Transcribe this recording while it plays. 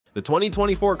The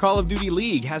 2024 Call of Duty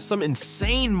League has some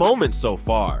insane moments so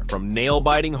far, from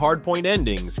nail-biting hardpoint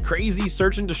endings, crazy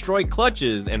search and destroy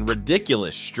clutches, and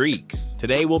ridiculous streaks.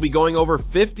 Today we'll be going over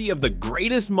 50 of the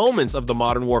greatest moments of the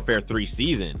Modern Warfare 3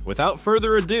 season. Without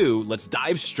further ado, let's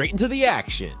dive straight into the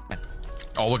action.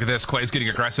 Oh, look at this. Clay's getting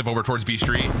aggressive over towards B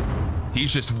Street.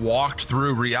 He's just walked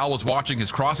through. Real was watching his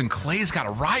cross, and Clay's got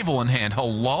a rival in hand.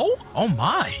 Hello? Oh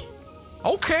my.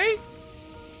 Okay.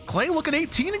 Clay looking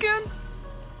 18 again?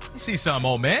 You see something,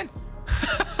 old man.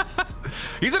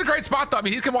 He's in a great spot, though. I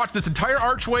mean, he can watch this entire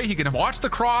archway. He can watch the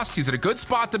cross. He's in a good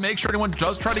spot to make sure anyone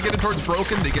does try to get in towards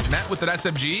Broken. They get met with an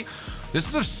SMG. This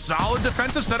is a solid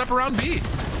defensive setup around B.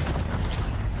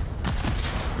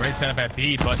 Great setup at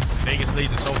B, but Vegas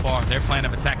Legion so far, their plan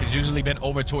of attack has usually been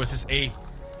over towards this A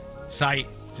site,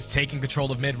 just taking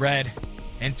control of mid-red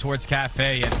and towards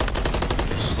Cafe, and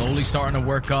they're slowly starting to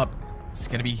work up. It's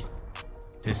going to be,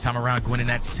 this time around, going in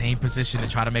that same position to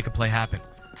try to make a play happen.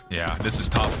 Yeah, this is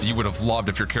tough. You would have loved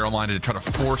if you're Carolina to try to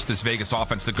force this Vegas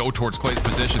offense to go towards Clay's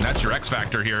position. That's your X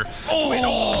factor here. Oh, it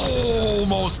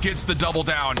almost gets the double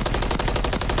down.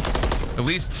 At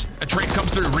least a trade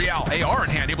comes through. Real, AR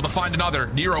in hand, able to find another.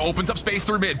 Nero opens up space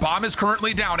through mid. Bomb is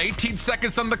currently down. 18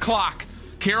 seconds on the clock.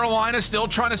 Carolina still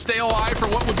trying to stay alive for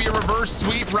what would be a reverse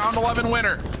sweep round 11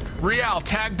 winner. Real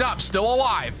tagged up, still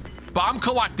alive. Bomb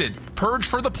collected. Purge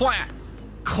for the plant.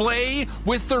 Clay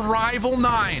with the rival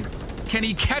 9. Can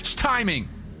he catch timing?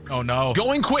 Oh no.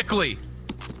 Going quickly.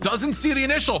 Doesn't see the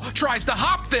initial. Tries to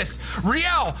hop this.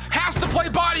 Real has to play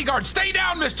bodyguard. Stay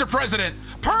down, Mr. President.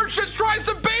 Purge just tries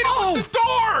to bait him with the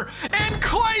door. And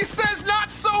Clay says,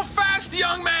 not so fast,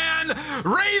 young man.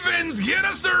 Ravens get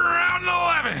us to round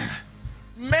 11.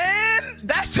 Man,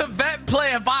 that's a vet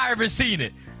play if I ever seen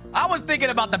it. I was thinking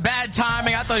about the bad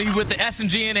timing. I thought he with the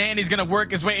SMG in hand, he's going to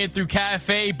work his way in through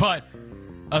Cafe, but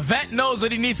a vet knows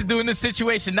what he needs to do in this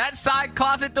situation. That side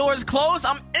closet door is closed.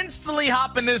 I'm instantly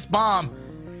hopping this bomb.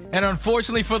 And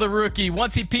unfortunately for the rookie,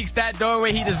 once he peeks that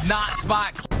doorway, he does not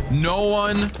spot. No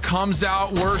one comes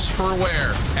out worse for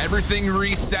wear. Everything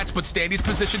resets, but Standy's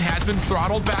position has been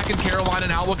throttled back in Carolina,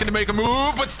 now looking to make a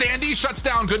move, but Standy shuts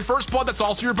down. Good first blood. That's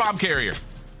also your bomb carrier.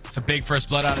 It's a big first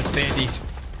blood out of Standy.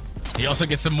 He also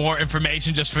gets some more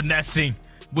information just finessing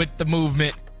with the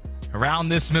movement around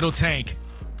this middle tank.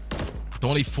 With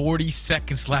only 40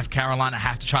 seconds left, Carolina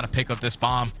have to try to pick up this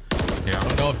bomb. Yeah. I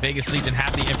don't know if Vegas Legion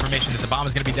have the information that the bomb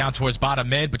is going to be down towards bottom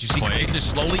mid, but you see Glazer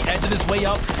slowly edging his way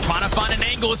up, trying to find an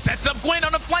angle. Sets up Gwen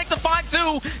on the flank to find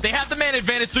 2. They have the man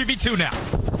advantage, 3v2 now.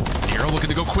 Nero looking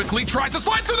to go quickly, tries to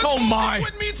slide through the Oh my.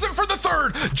 Gwen meets him for the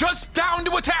 3rd. Just down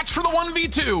to attach for the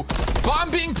 1v2.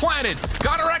 Bomb being planted.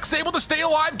 Got our X able to stay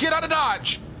alive, get out of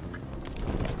dodge.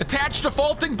 Attach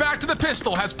defaulting back to the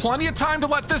pistol. Has plenty of time to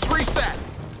let this reset.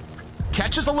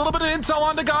 Catches a little bit of intel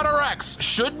onto GodRx.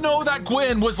 Should know that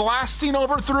Gwen was last seen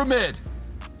over through mid.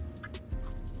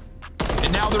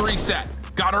 And now the reset.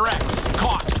 GodRx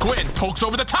caught. Gwen pokes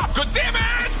over the top. Good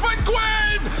damage, but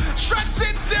Gwen shuts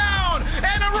it down.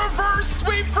 And a reverse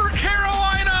sweep for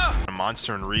Carolina. A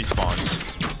monster and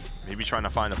respawns. Maybe trying to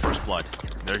find the first blood.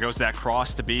 There goes that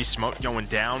cross to B. Smoke going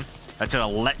down. That's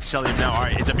gonna let Celium now. All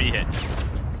right, it's a B hit.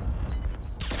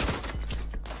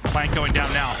 Plank going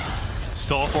down now.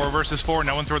 Still a 4 versus 4.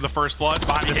 No one threw the first blood.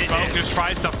 Body smoke just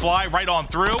tries to fly right on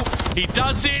through. He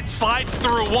does it. Slides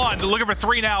through 1. Looking for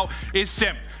 3 now is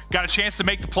Simp. Got a chance to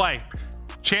make the play.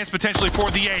 Chance potentially for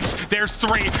the ace. There's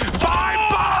 3.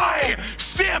 Bye-bye!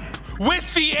 Simp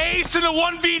with the ace and the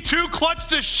 1v2 clutch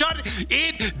to shut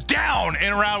it down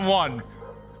in round 1.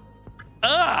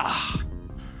 Ugh.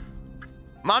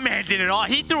 My man did it all.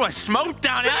 He threw a smoke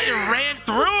down out and ran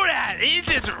through that. He's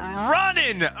just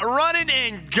running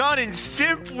and gunning.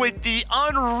 Simp with the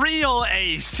unreal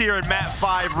ace here in map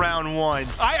 5, round 1.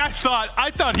 I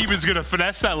thought he was gonna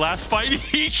finesse that last fight.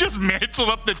 He just mantled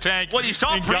up the tank. Well, you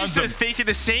saw Priestess thinking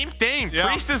the same thing. Yeah.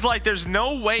 Priestess like, there's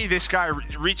no way this guy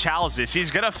rechallenges this. He's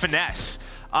gonna finesse.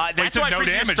 That's why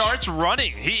Priestess starts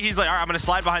running. He's like, all right, I'm going to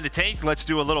slide behind the tank. Let's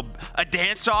do a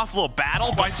dance-off, a little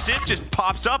battle. But Simp just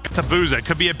pops up. It's a Booza. It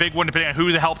could be a big one depending on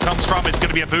who the help comes from. It's going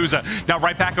to be a Booza. Now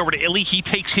right back over to Illy. He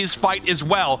takes his fight as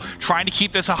well, trying to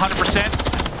keep this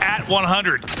 100% at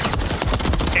 100.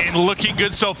 And looking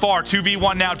good so far.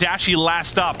 2v1 now. Dashy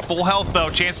last up. Full health, though.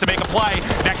 Chance to make a play.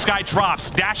 Next guy drops.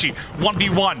 Dashy,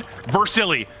 1v1.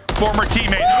 Versilli, former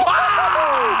teammate.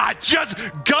 Ah! Just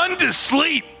gunned to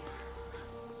sleep.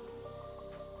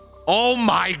 Oh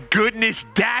my goodness,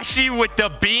 Dashy with the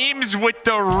beams, with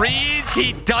the reads,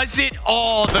 he does it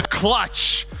all, the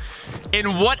clutch.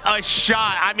 And what a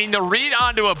shot. I mean, the read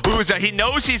onto a Booza, he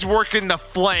knows he's working the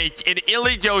flank, and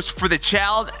Illy goes for the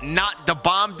child, not the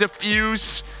bomb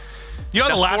defuse. You know,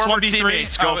 the last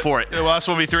 1v3, go for it. The last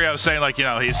 1v3, I was saying, like, you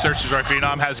know, he searches right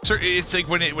Phenom has. It's like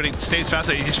when it stays fast,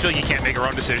 you just feel like you can't make your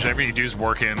own decision. Everything you do is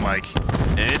working, like.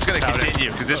 And it's going to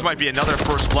continue because this might be another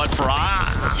first blood for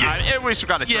everybody's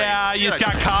got to trade. Yeah, you just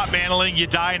got caught mantling. You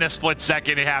die in a split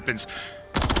second. It happens.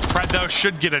 Fred, though,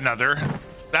 should get another.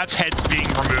 That's heads being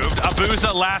removed.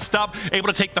 Abuza last up, able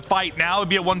to take the fight now. It would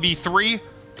be a 1v3.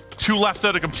 2 left,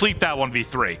 though, to complete that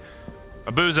 1v3.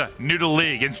 Abuza, new to the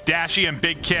league. It's Dashy and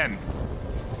Big Ken.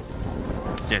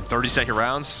 Again, 30-second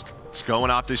rounds. It's going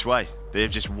Optic's way. They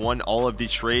have just won all of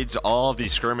these trades, all of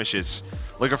these skirmishes.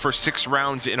 Looking for 6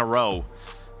 rounds in a row.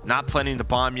 Not planning the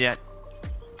bomb yet.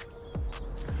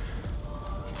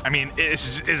 I mean,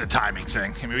 this is a timing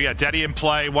thing. I mean, we got Deddy in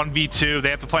play, 1v2. They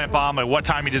have to plant bomb. Like, what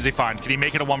timing does he find? Can he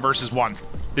make it a 1 versus 1?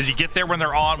 Does he get there when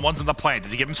they're on? One's in the plant.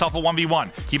 Does he give himself a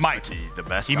 1v1? He might. The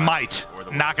best. He might.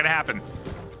 Not going to happen.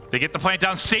 They get the plant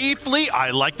down safely.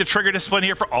 I like the trigger discipline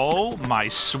here for, oh, my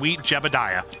sweet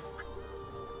Jebediah.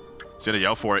 He's going to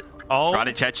go for it. Oh. Try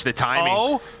to catch the timing.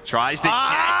 Oh. Tries to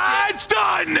catch it. It's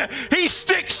done. He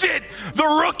sticks it. The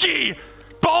rookie.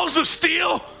 Balls of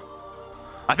steel.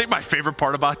 I think my favorite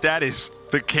part about that is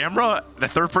the camera, the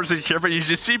third-person camera. You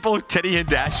just see both Kenny and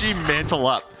Dashy mantle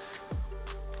up.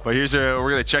 But we're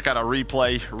going to check out a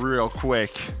replay real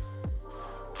quick.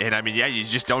 And I mean, yeah, you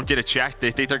just don't get a check.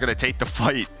 They think they're going to take the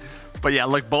fight. But yeah,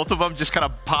 look, both of them just kind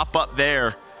of pop up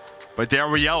there. But there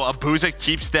we go. Abuza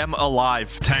keeps them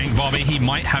alive. Tang Bobby, he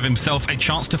might have himself a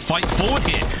chance to fight forward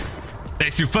here.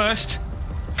 There's through first.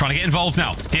 Trying to get involved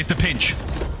now. Here's the pinch.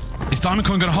 Is Diamond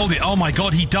Con going to hold it? Oh my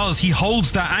god, he does. He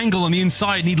holds that angle on the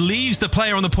inside and he leaves the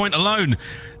player on the point alone.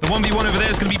 The 1v1 over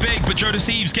there is going to be big, but Joe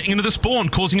Deceives getting into the spawn,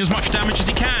 causing as much damage as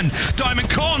he can. Diamond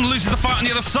Con loses the fight on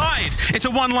the other side. It's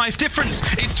a 1 life difference.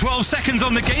 It's 12 seconds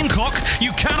on the game clock.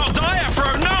 You cannot die,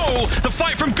 Afro. No! The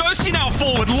fight from Ghosty now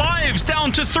forward. Lives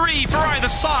down to 3 for either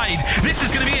side. This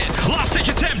is going to be it. Last ditch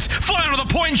attempt. Flying on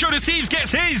the point. Joe Deceives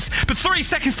gets his, but 3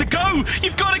 seconds to go.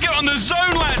 You've got to get on the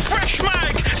zone, lad. Fresh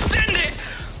mag. Send it.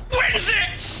 Wins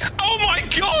it! Oh my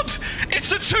god! It's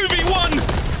a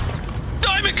 2v1!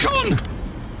 Diamond Con!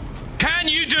 Can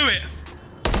you do it?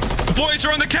 The boys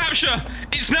are on the capture.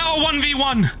 It's now a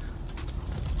 1v1.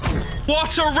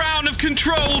 What a round of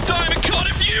control. Diamond Con,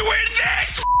 if you win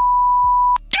this!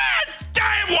 God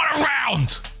damn, what a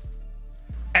round!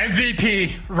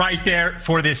 MVP right there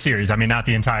for this series. I mean, not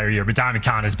the entire year, but Diamond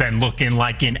Con has been looking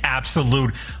like an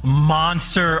absolute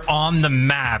monster on the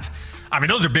map. I mean,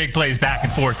 those are big plays back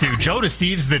and forth, too. Joe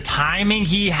Deceives, the timing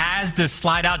he has to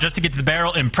slide out just to get to the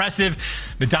barrel, impressive.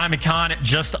 But Diamond Con,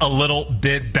 just a little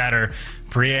bit better.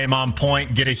 Pre-aim on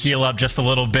point, get a heal up just a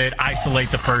little bit, isolate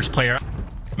the first player.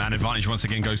 Man advantage once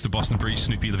again goes to Boston Breach.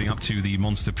 Snoopy living up to the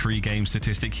monster pre-game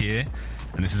statistic here.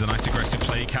 And this is a nice aggressive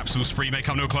play. Capsule spree may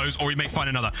come no close, or he may find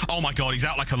another. Oh my god, he's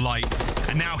out like a light.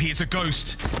 And now he is a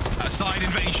ghost. A side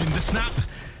invasion, the snap.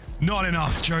 Not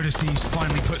enough. Joe Deceives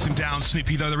finally puts him down.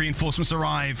 Snoopy, though, the reinforcements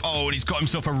arrive. Oh, and he's got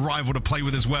himself a rival to play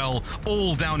with as well.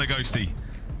 All down to Ghosty.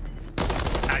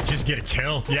 I just get a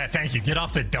kill. Yeah, thank you. Get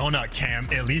off the donut cam.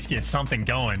 At least get something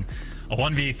going. A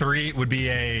 1v3 would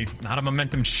be not a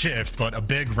momentum shift, but a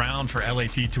big round for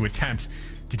LAT to attempt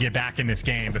to get back in this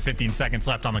game. But 15 seconds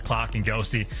left on the clock, and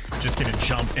Ghosty just going to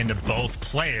jump into both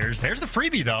players. There's the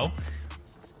freebie, though.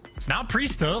 It's now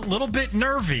Priesta, a little bit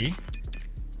nervy.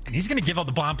 And he's going to give up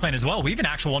the bomb plan as well. We have an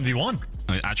actual 1v1.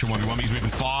 Actual 1v1, he's moving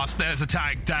fast. There's a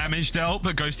tag damage dealt,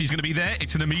 but Ghosty's going to be there.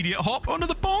 It's an immediate hop onto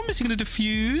the bomb. Is he going to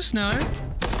defuse? No.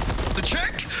 The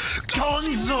check.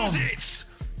 Gonzo. It.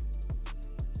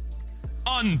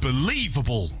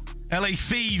 Unbelievable. LA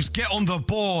Thieves get on the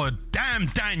board. Damn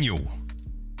Daniel.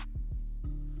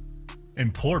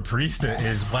 And poor Priesta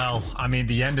as well. I mean,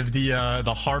 the end of the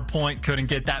Hardpoint couldn't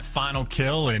get that final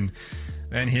kill, and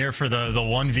then here for the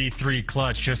 1v3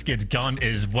 clutch just gets gunned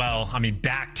as well. I mean,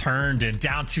 back turned and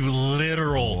down to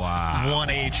literal 1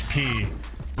 HP.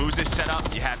 Booze is set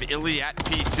up. You have Illy at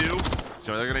P2,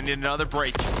 so they're going to need another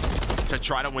break to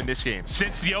try to win this game.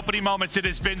 Since the opening moments, it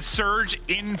has been Surge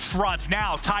in front.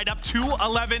 Now tied up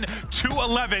 2-11,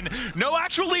 2-11. No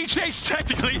actual lead chase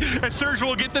technically, and Surge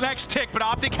will get the next tick, but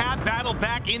Optic have battled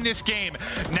back in this game.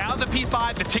 Now the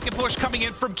P5, the ticket push coming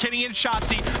in from Kenny and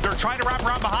Shotzzy. They're trying to wrap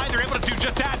around behind. They're able to do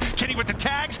just that. Kenny with the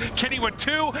tags, Kenny with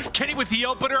 2, Kenny with the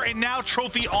opener, and now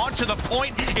Trophy onto the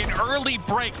point. An early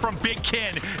break from Big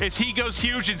Ken as he goes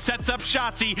huge and sets up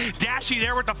Shotzzy. Dashy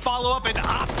there with the follow-up, and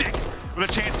Optic with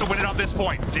a chance to win it on this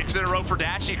point. 6 in a row for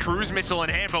Dashy, cruise missile in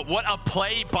hand, but what a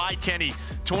play by Kenny.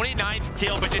 29th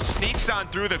kill, but just sneaks on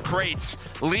through the crates,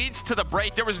 leads to the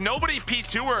break. There was nobody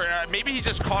P2, or maybe he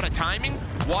just caught a timing.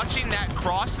 Watching that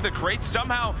cross to the crates,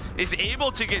 somehow is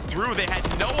able to get through. They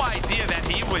had no idea that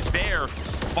he was there.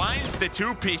 Finds the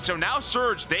 2-piece. So now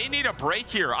Surge, they need a break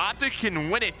here. Optic can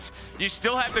win it. You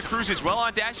still have the cruise as well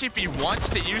on Dashy if he wants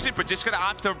to use it, but just gonna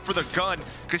opt for the gun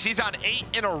because he's on 8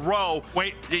 in a row.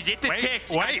 Wait, you get the tick.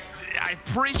 Wait. I'm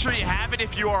pretty sure you have it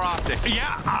if you are Optic.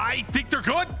 Yeah, I think they're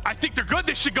good. I think they're good.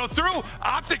 This should go through.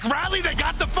 Optic rally. They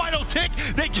got the final tick.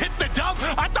 They get the dub.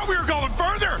 I thought we were going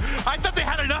further. I thought they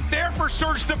had enough there for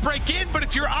Surge to break in, but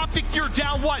if you're Optic, you're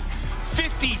down, what,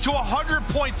 50 to 100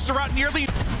 points throughout nearly...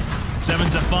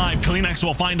 7-5. Kleenex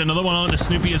will find another one on to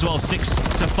Snoopy as well.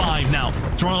 6-5 now.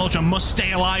 Toronto Ultra must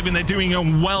stay alive, and they're doing a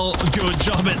good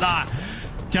job at that.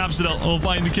 Capsidel will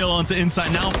find the kill onto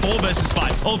Insight now. 4 versus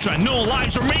 5. Ultra, no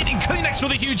lives remaining. Kleenex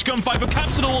with a huge gunfight, but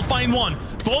Capsidel will find one.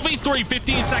 4v3,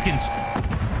 15 seconds.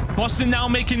 Boston now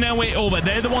making their way over.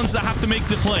 They're the ones that have to make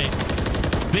the play.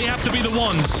 They have to be the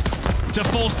ones to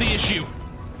force the issue.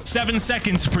 7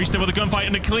 seconds. Priester with a gunfight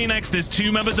into Kleenex. There's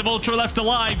 2 members of Ultra left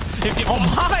alive. If you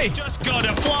just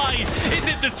gotta fly. Is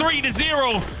it the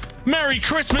 3-0? Merry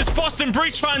Christmas, Boston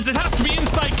Breach fans. It has to be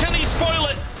Insight. Can he spoil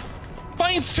it?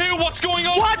 Finds 2. What's going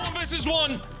on? What? 1 versus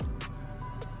 1.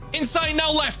 Insight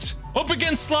now left. Up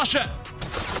against Slasher.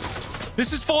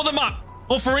 This is for the map.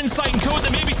 Or for Insight and COD. They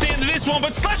maybe stay into this one,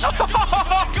 but Slasher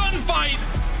gunfight.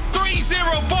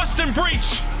 3-0 Boston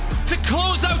Breach to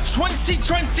close out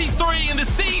 2023 in the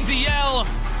CDL.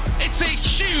 It's a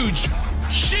huge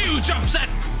upset.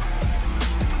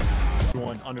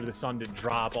 Everyone under the sun to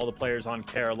drop. All the players on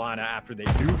Carolina after they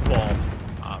do fall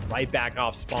right back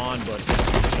off spawn, but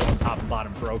still on top and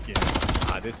bottom broken.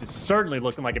 This is certainly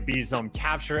looking like a B zone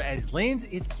capture as Lanes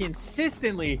is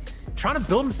consistently trying to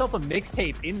build himself a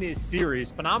mixtape in this series.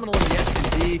 Phenomenal in the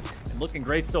S&D and looking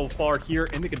great so far here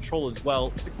in the control as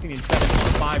well. 16 and 7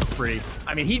 on 5 spree.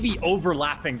 I mean, he'd be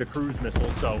overlapping the cruise missile,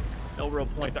 so no real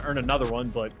point to earn another one,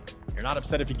 but you're not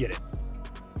upset if you get it.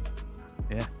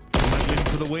 Yeah.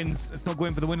 For the wins. It's not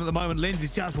going for the win at the moment. Linz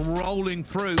is just rolling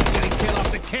through, getting kill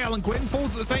after kill, and Gwyn falls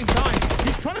at the same time.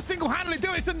 He's trying to single-handedly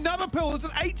do it. It's another pill. There's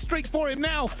an 8 streak for him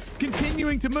now,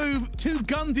 continuing to move, 2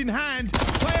 guns in hand.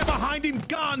 Player behind him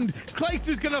gunned.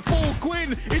 Clayster's going to fall.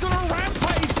 Gwyn is on a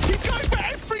rampage. He's going for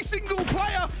every single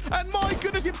player, and my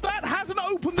goodness, if that hasn't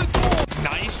opened the door.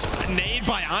 Nice nade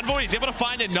by Envoy. He's able to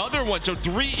find another one, so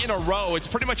 3 in a row. It's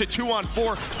pretty much a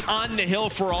 2-on-4 on the hill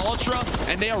for Ultra,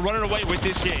 and they are running away with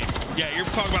this game. Yeah, you're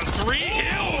talking about 3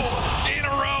 kills in a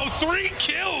row. 3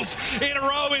 kills in a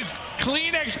row as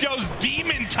Kleenex goes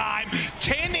demon time.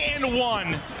 10 and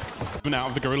 1. Out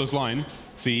of the Gorillas line,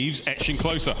 Thieves etching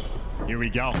closer. Here we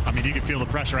go. I mean, you can feel the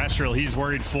pressure. Astral, he's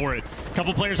worried for it.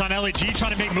 Couple players on LAG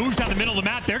trying to make moves down the middle of the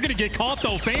map. They're going to get caught,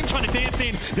 though. Fame trying to dance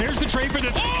in. There's the trade for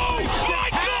the... Oh, my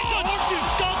God!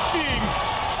 Disgusting!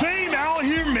 Fame out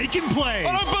here making plays.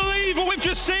 I don't believe what we've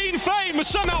just seen. Fame has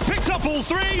somehow picked up all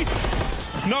 3.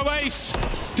 No ace.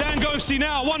 Dan Ghosty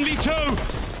now, 1v2.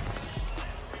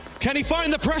 Can he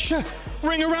find the pressure?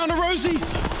 Ring around a Rosie.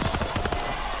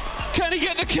 Can he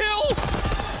get the kill?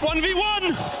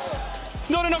 1v1. It's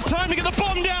not enough time to get the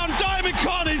bomb down. Diamond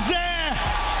Con is there.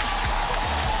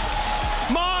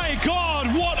 My God,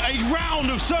 what a round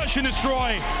of search and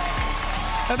destroy.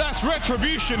 And that's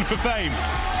retribution for Fame.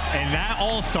 And that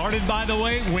all started, by the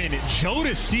way, when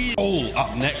Jodeci... All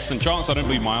up next, and chance I don't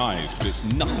believe my eyes, but it's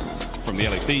nothing from the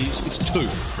LA Thieves. It's 2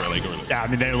 for LA Gorillas. Yeah, I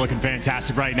mean, they're looking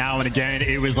fantastic right now. And again,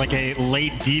 it was like a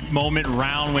late, deep moment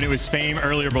round when it was Fame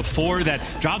earlier before that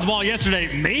dropped the ball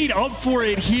yesterday, made up for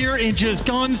it here and just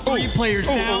guns 3 players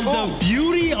down. The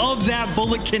beauty of that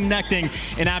bullet connecting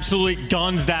and absolutely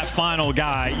guns that final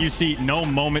guy. You see no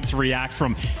moment to react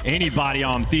from anybody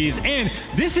on Thieves. And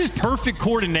this is perfect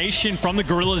coordination from the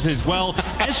Gorillas as well.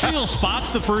 Estriel spots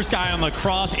the first guy on the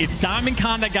cross. It's Diamond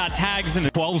Con that got tags in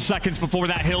the 12 seconds before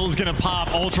that hill is going to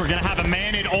pop. Ultra going to have a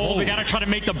man in all. They got to try to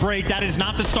make the break. That is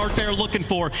not the start they're looking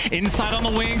for. Inside on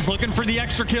the wings, looking for the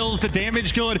extra kills, the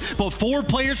damage good, but 4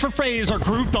 players for FaZe are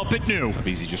grouped up at new.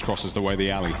 Beezy just crosses the way of the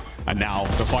alley, and now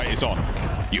the fight is on.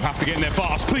 You have to get in there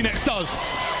fast. Kleenex does.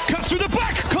 Cuts through the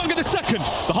back, can't get the second.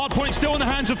 The hard point still in the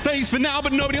hands of FaZe for now,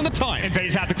 but nobody on the time. And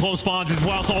FaZe have to close spawns as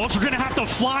well, so Ultra going to have to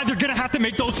fly. They're going to have to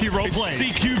make those hero plays.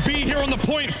 CQB here on the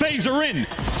point. FaZe are in.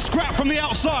 Scrap from the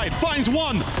outside, finds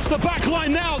one. The back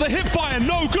line now, the hip fire,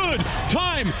 no good.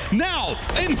 Time now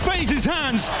in FaZe's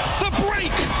hands. The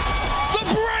break.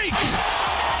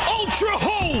 Ultra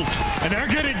hold. And they're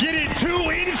going to get it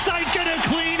too. Insight going to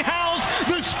clean house.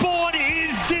 The spawn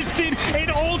is distant,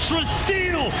 and Ultra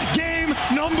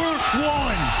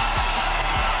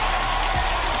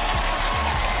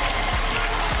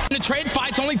trade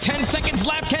fights. Only 10 seconds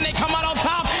left. Can they come out on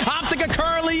top? Optic are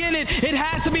currently in it. It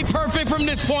has to be perfect from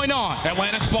this point on.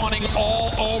 Atlanta spawning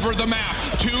all over the map.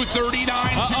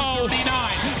 239,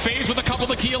 239. FaZe with a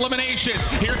couple of key eliminations.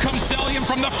 Here comes Cellium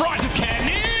from the front.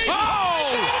 Kenny! Oh!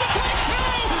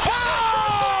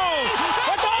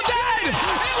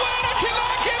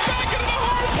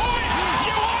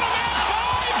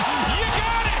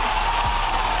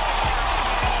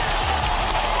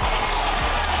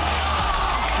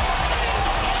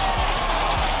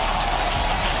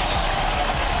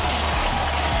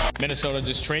 Minnesota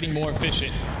just trading more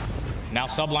efficient. Now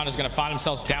Sublime is going to find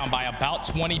themselves down by about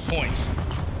 20 points.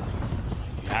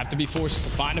 You have to be forced to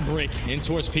find a break in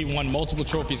towards P1. Multiple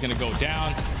trophies going to go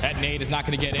down. That nade is not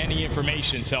going to get any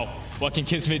information. So what can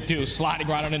Kismet do? Sliding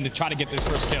right on in to try to get this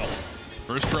first kill.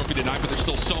 First trophy tonight, but there's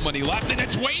still so many left. And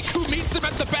it's Wake who meets him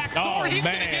at the back door. He's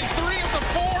going to get 3 of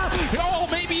the 4. Oh,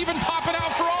 maybe even popping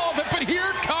out for all of it. But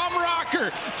here come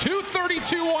Rocker.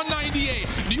 232, 198.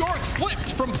 New York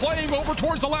flipped from playing over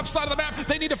towards the left side of the map.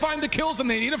 They need to find the kills, and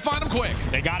they need to find them quick.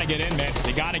 They got to get in, man.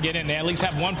 They got to get in. They at least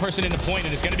have one person in the point,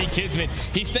 and it's going to be Kismet.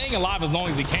 He's staying alive as long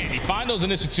as he can. He find those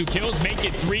initial 2 kills, make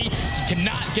it 3. He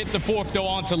cannot get the 4th, though,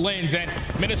 onto Lins, and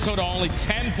Minnesota only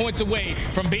 10 points away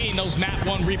from being those map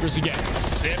 1 Reapers again.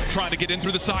 Zip trying to get in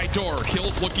through the side door.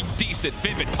 Kills looking decent.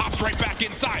 Vivid pops right back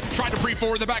inside. Trying to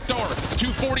pre-forward the back door.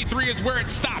 243 is where it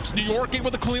stops. New York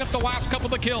able to clean up the last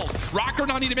couple of kills. Rocker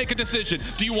now need to make a decision.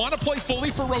 Do you want to play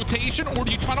fully for rotation, or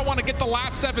do you try to want to get the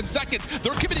last 7 seconds?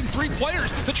 They're committing 3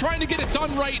 players. They're trying to get it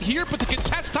done right here, but the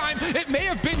contest time, it may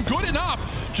have been good enough.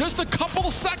 Just a couple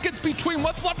seconds between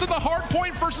what's left of the hard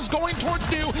point versus going towards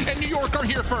New, and New York are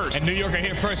here first. And New York are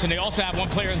here first, and they also have one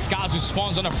player in Skies who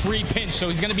spawns on a free pinch, so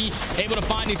he's going to be able to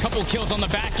find a couple kills on the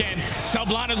back end.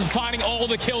 Subliners are finding all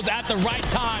the kills at the right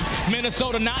time.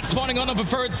 Minnesota not spawning on the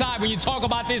preferred side. When you talk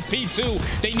about this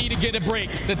P2, they need to get a break.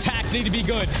 The attacks need to be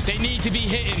good. They need to be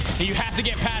hitting. And you have to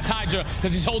get past Hydra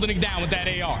because he's holding it down with that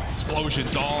AR.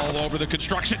 Explosions all over the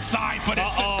construction side, but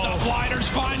it's the Subliners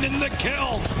finding the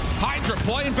kills. Hydra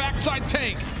playing backside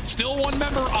tank. Still one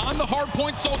member on the hard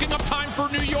point, soaking up time for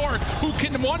New York, who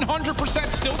can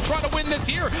 100% still try to win this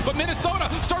here. But Minnesota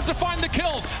start to find the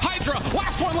kills. Hydra,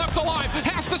 last one left alive,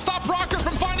 has to stop Rocker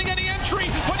from finding any entry,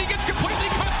 but he gets completely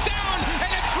cut down,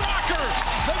 and it's Rocker.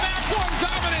 The map 1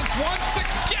 dominance once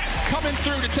again coming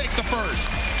through to take the first.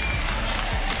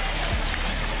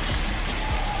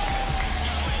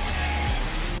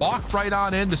 Walk right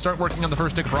on in to start working on the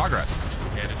first dig progress.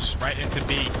 Yeah, they're just right into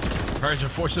B. Verge,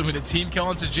 unfortunately, with a team kill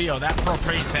into Geo, that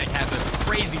propane tank has a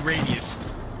crazy radius.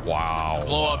 Wow.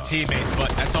 Blow up teammates, but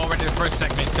that's already the first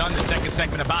segment done. The second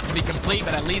segment about to be complete,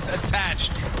 but at least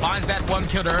attached. Finds that 1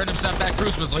 kill to earn himself that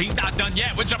cruise missile. He's not done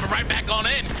yet. We're jumping right back on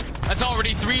in. That's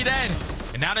already 3 dead.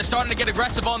 And now they're starting to get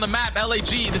aggressive on the map. LAG,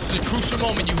 this is a crucial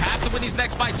moment. You have to win these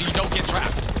next fights so you don't get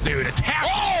trapped. Dude, attacks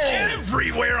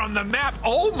everywhere on the map.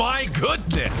 Oh my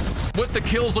goodness. With the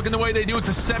kills looking the way they do, it's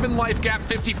a 7 life gap,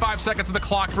 55 seconds of the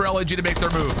clock for LAG to make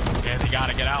their move. Yeah, they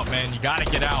gotta get out, man. You gotta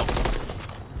get out.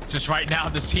 Just right now,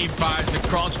 the team fires, the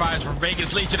crossfires from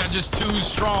Vegas Legion are just too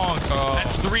strong.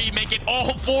 That's 3, make it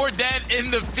all 4 dead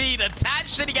in the feed. Attached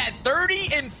sitting at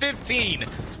 30 and 15.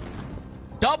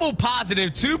 Double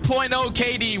positive, 2.0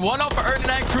 KD. 1 off of earning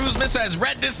that cruise missile. Has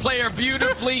read this player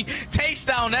beautifully. Takes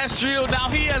down Estriel. Now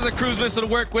he has a cruise missile to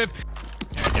work with.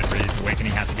 Get ready.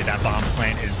 Awakening has to get that bomb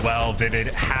plant as well.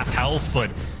 Vivid half health,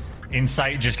 but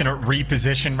Insight just gonna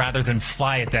reposition rather than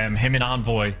fly at them. Him and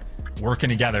Envoy working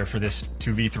together for this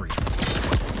 2v3.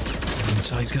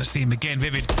 So he's going to see him again.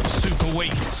 Vivid, super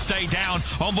weak. Stay down.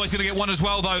 Envoy's going to get 1 as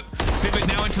well, though. Vivid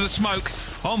now into the smoke.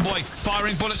 Envoy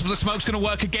firing bullets, but the smoke's going to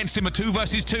work against him. A 2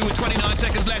 versus 2 with 29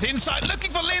 seconds left. Inside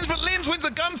looking for Lins, but Lins wins the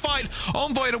gunfight.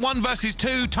 Envoy at a 1 versus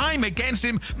 2. Time against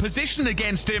him. Position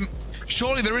against him.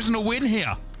 Surely there isn't a win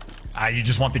here. You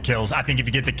just want the kills. I think if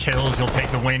you get the kills, you'll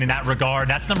take the win in that regard.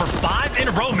 That's number 5 in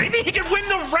a row. Maybe he can win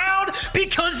the round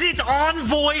because it's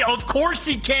Envoy. Of course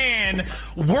he can.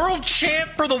 World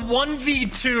champ for the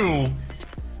 1v2.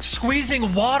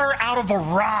 Squeezing water out of a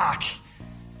rock.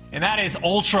 And that is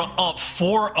Ultra up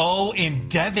 4-0 in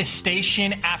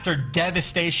devastation after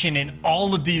devastation in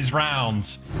all of these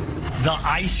rounds. The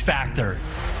ice factor.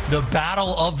 The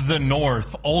battle of the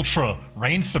North. Ultra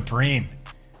reigns supreme.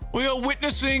 We are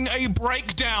witnessing a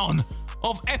breakdown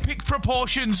of epic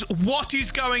proportions. What is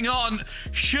going on?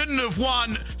 Shouldn't have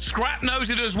won. Scrap knows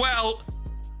it as well.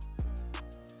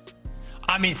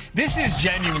 I mean, this is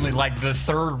genuinely like the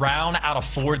 3rd round out of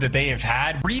 4 that they have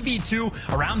had.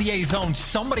 3v2 around the A zone.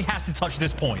 Somebody has to touch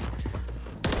this point.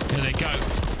 Here they go.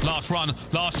 Last run,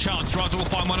 last chance. Draza will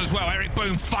find one as well. Eric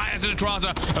Boom fires at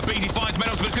Draza. Abizi finds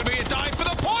medals, but it's going to be a dive for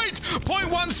the point.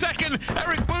 0.1 second.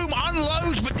 Eric Boom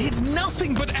unloads, but it's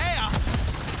nothing but air.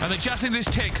 And they're just in this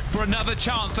tick for another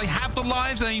chance. They have the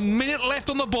lives and a minute left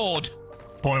on the board.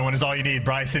 0.1 is all you need,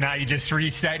 Bryce, and now you just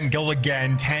reset and go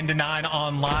again. 10-9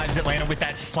 on lives. Atlanta with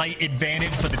that slight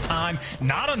advantage, but the time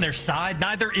not on their side.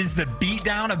 Neither is the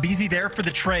beatdown. Abizi there for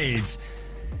the trades.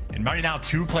 And right now,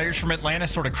 2 players from Atlanta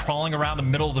sort of crawling around the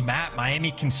middle of the map.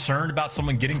 Miami concerned about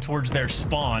someone getting towards their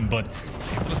spawn, but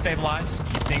able to stabilize,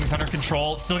 keep things under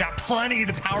control. Still got plenty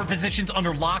of the power positions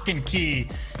under lock and key.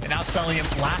 And now Cellium,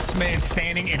 last man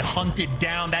standing and hunted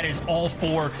down. That is all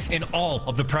 4 in all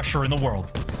of the pressure in the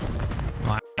world.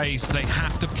 They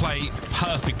have to play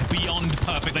perfect, beyond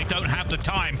perfect. They don't have the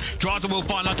time. Draza will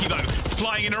find Lucky though.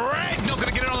 Flying in red, not going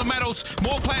to get it on the medals.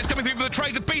 More players coming through for the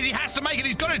trades. Abizi has to make it.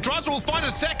 He's got it. Draza will find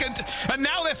a second. And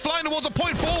now they're flying towards a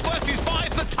point 4 versus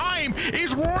 5. The time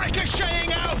is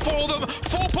ricocheting out for them.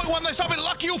 4.1, they stop it.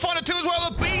 Lucky will find a 2 as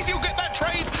well. Abizi will get that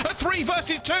trade. A 3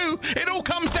 versus 2. It all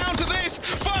comes down to this.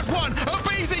 First one,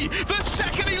 Abizi. The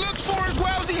second he looks for as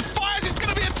well as he fires. It's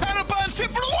going to be a turn of burn. Sit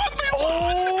for the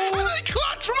 1v1. And they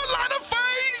clutch from Atlanta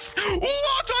FaZe.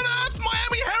 What on earth,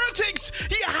 Miami Heretics?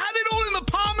 You had it all in the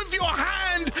palm of your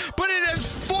hand, but it has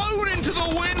flown into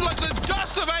the wind like the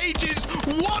dust of ages.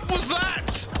 What was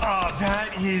that? Oh,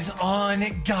 that is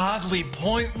ungodly.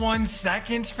 0.1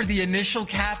 seconds for the initial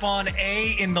cap on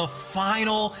A in the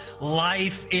final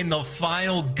life, in the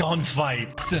final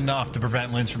gunfight. It's enough to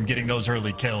prevent Lynch from getting those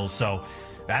early kills. So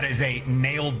that is a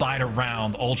nail biter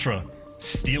round. Ultra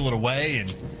steal it away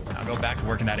and now go back to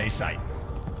working that A site.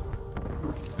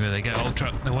 There they go,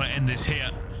 Ultra. They want to end this here.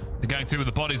 They're going through with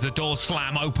the bodies. The doors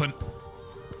slam open.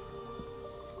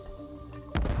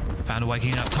 Found a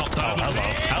waking up top though. Oh,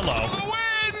 hello. The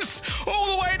wins!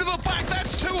 All the way to the back.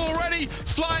 That's 2 already.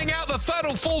 Flying out. The third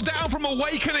will fall down from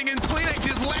Awakening, and Kleenex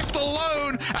is left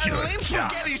alone. And Lynch will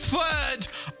get his 3rd.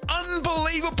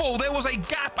 Unbelievable. There was a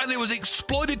gap and it was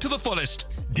exploited to the fullest.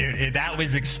 Dude, that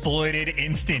was exploited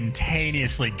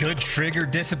instantaneously. Good trigger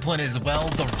discipline as well.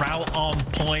 The route on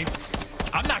point.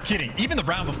 I'm not kidding. Even the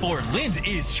round before, Linz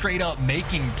is straight up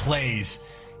making plays.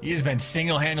 He has been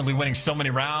single-handedly winning so many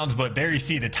rounds, but there you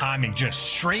see the timing just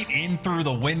straight in through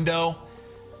the window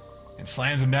and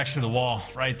slams him next to the wall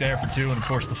right there for 2. And of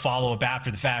course, the follow-up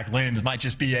after the fact. Linz might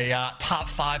just be a top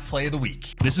 5 play of the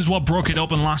week. This is what broke it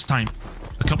open last time.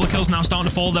 A couple of kills now starting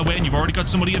to fall their way, and you've already got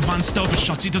somebody advanced up. But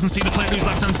shotzzy doesn't see the player who's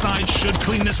left-hand side. Should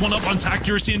clean this one up onto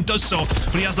accuracy and does so,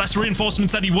 but he has less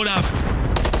reinforcements than he would have.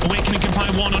 Awakening can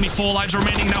find 1, only 4 lives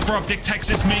remaining now for Optic.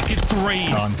 Texas make it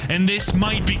 3. And this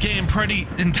might be getting Pred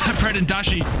and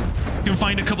Dashi can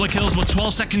find a couple of kills, but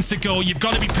 12 seconds to go. You've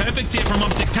got to be perfect here from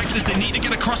Optic. Texas, they need to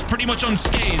get across pretty much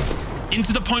unscathed.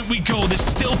 Into the point we go. There's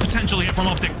still potential here from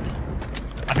Optic.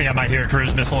 I think I might hear a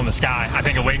cruise missile in the sky. I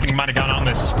think Awakening might have gone on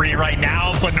this spree right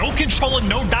now, but no control and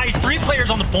no dice. 3 players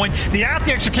on the point. They have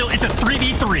the extra kill. It's a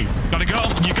 3v3. Gotta go.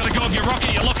 You gotta go if you're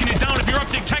Rocket. You're locking it down. If you're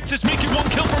Optic, Texas making 1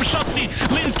 kill from shotzzy.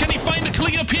 Linz, can he find the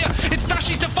clean up here? It's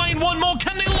Dashi to find 1 more.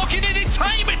 Can they lock it in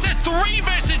time? It's a 3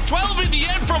 versus 12 in the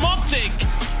end from Optic.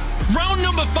 Round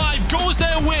number 5 goes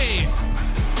their way.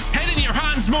 Head in your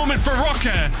hands moment for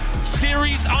Rocker.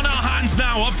 Series on our hands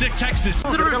now. Optic, Texas.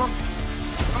 Yeah.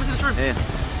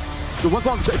 One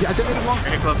long. I didn't even long.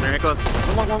 Very close. Very close.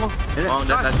 One long. Oh,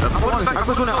 that's up.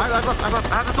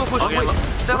 I have to go push. Okay, wait.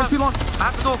 Too long. I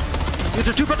have to go.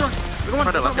 You're 2 further.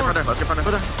 Let's get further. Let's get further.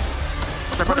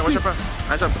 Watch your front.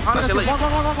 Nice up. Let's get late. Get out.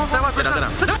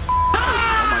 Oh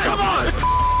my God.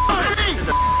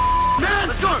 Man,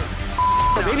 let's go.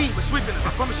 Baby, we're sweeping it. I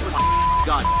promise you.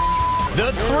 God.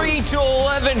 The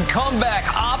 3-11 comeback.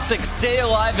 Optic stay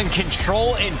alive and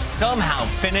control and somehow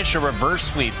finish a reverse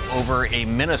sweep over a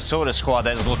Minnesota squad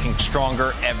that is looking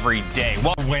stronger every day.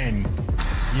 Well, win.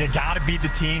 You got to beat the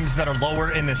teams that are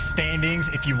lower in the standings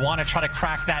if you want to try to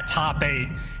crack that top 8.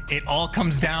 It all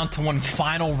comes down to one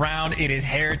final round. It is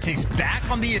Heretics back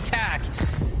on the attack.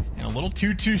 And a little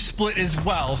 2-2 split as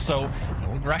well. So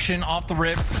no aggression off the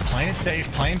rip. Playing it safe,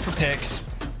 playing for picks.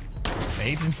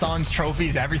 Fades and Sons,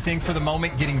 trophies, everything for the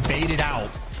moment getting baited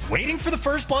out. Waiting for the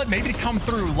first blood maybe to come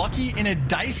through. Lucky in a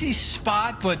dicey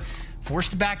spot, but forced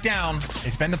to back down.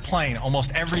 It's been the plane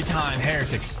almost every time.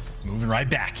 Heretics moving right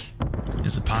back.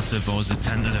 Is it passive or is it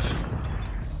tentative?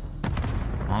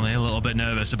 Well, they're a little bit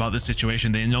nervous about the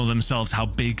situation. They know themselves how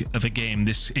big of a game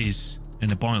this is.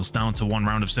 And it boils down to 1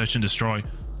 round of search and destroy.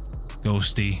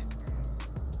 Ghosty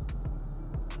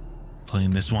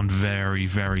playing this one very,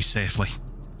 very safely.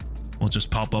 Will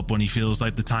just pop up when he feels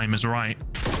like the time is right.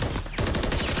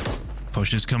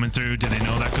 Push is coming through. Do they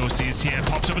know that Ghosty is here?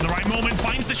 Pops up in the right moment.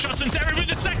 Finds the shot on Terry with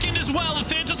the second as well. The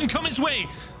third doesn't come his way.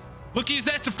 Lucky is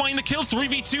there to find the kill.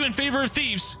 3v2 in favor of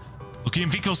Thieves. Lucky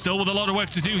and Vico still with a lot of work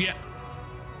to do here.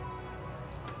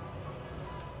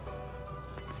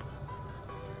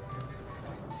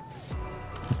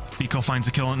 Vico finds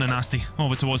a kill on the Nasty.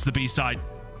 Over towards the B side.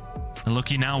 And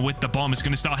Lucky now with the bomb is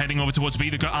going to start heading over towards B.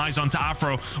 They've got eyes onto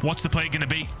Afro. What's the play going to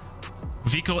be?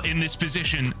 Vico in this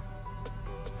position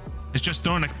is just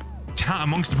throwing a cat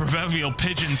amongst the proverbial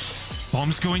pigeons.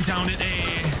 Bomb's going down at A.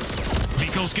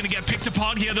 Vico's going to get picked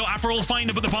apart here, though. Afro will find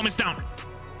him, but the bomb is down.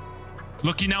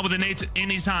 Lucky now with a nade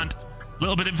in his hand.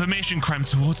 Little bit of information. Krem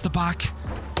towards the back.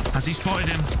 Has he spotted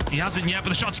him? He hasn't yet, but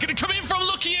the shot's going to come in from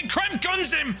Lucky, and Krem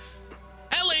guns him.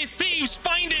 LA Thieves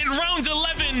find it in round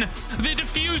 11. The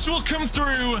defuse will come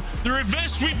through. The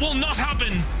reverse sweep will not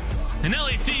happen. And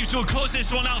LA Thieves will close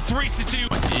this one out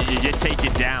 3-2. You get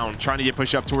taken down, trying to get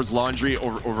pushed up towards Laundry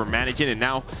over Mannequin, and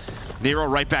now Nero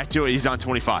right back to it. He's on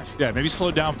 25. Yeah, maybe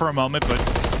slowed down for a moment, but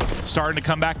starting to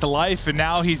come back to life, and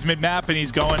now he's mid-map and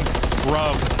he's going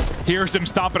rogue. Here's him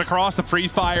stomping across. The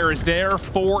pre-fire is there.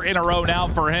 4 in a row now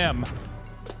for him.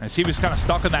 As he was kind of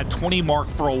stuck on that 20 mark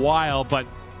for a while, but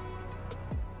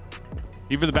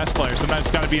even the best players sometimes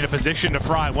got to be in a position to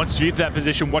fry. Once you get to that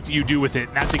position, what do you do with it?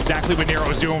 And that's exactly what Nero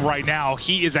is doing right now.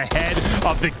 He is ahead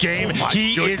of the game.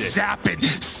 He is zapping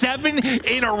 7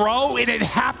 in a row, and it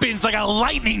happens like a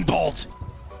lightning bolt.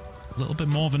 A little bit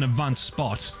more of an advanced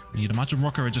spot. You'd imagine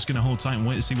Rocker are just going to hold tight and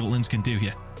wait to see what Linz can do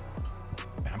here.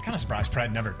 I'm kind of surprised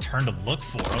Pred never turned to look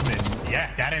for him. And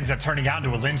yeah, that ends up turning out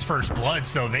into a Linz first blood.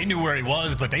 So they knew where he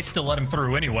was, but they still let him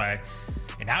through anyway.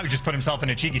 And now he just put himself in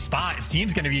a cheeky spot. His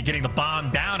team's going to be getting the bomb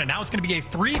down, and now it's going to be a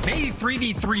maybe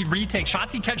 3v3 retake.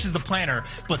 shotzzy catches the planner,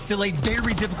 but still a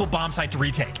very difficult bomb site to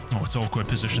retake. Oh, it's awkward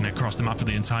position across the map of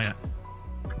the entire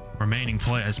remaining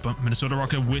players, but Minnesota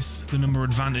Rocker with the number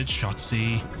advantage.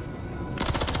 shotzzy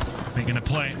making a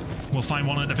play. We'll find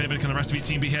one at the favor. Can the rest of your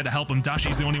team be here to help him?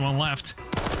 Dashy's the only one left.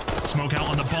 Smoke out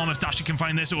on the bomb. If Dashy can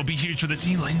find this, it will be huge for the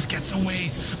team. Linz gets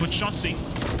away, but shotzzy,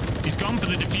 he's gone for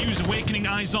the defuse. Awakening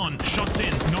eyes on. Shots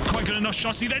in. Not quite good enough.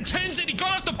 shotzzy then turns it. He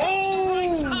got off the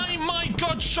right time. My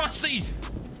God, shotzzy.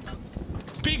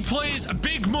 Big plays, a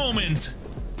big moment.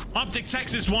 Optic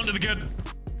Texas one to the good.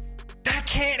 That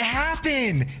can't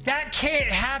happen. That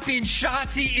can't happen.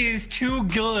 shotzzy is too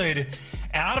good.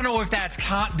 And I don't know if that's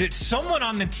that someone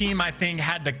on the team, I think,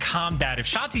 had to calm that. If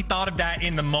shotzzy thought of that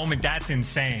in the moment, that's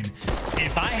insane.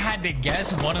 If I had to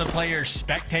guess, one of the players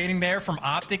spectating there from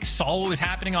Optic saw what was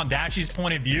happening on Dashy's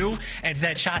point of view and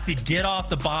said, shotzzy, get off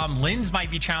the bomb. Linz might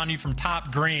be challenging you from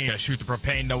top green. Yeah, shoot the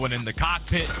propane, no one in the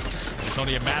cockpit. It's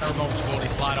only a matter of moments before they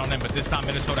slide on them, but this time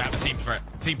Minnesota have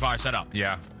a team fire set up.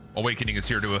 Yeah, Awakening is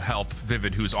here to help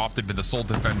Vivid, who's often been the sole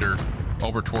defender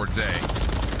over towards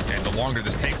A. And the longer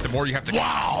this takes, the more you have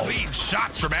to clean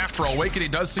shots from Afro.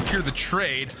 Awakening does secure the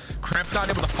trade. Kremp not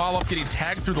able to follow up, getting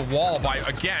tagged through the wall by,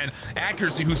 again,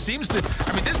 Accuracy, who seems to...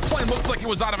 I mean, this plane looks like it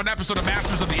was out of an episode of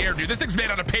Masters of the Air, dude. This thing's made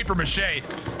out of paper mache.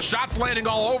 Shots landing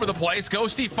all over the place.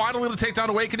 Ghosty finally to take down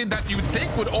Awakening that you would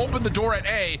think would open the door at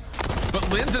A. But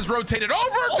Linz is rotated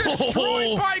over,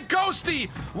 destroyed by Ghosty.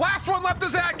 Last one left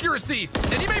is Accuracy.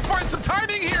 And he may find some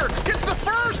timing here. Gets the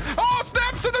first. Oh,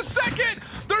 snap to the second.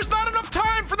 There's not enough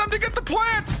time for them to get the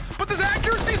plant. But does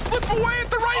Accuracy slip away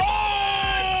at the right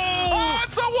moment? Oh,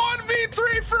 it's a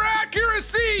 1v3 for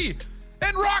Accuracy.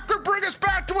 And Rocker bring us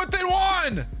back to what they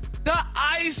won. The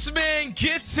Iceman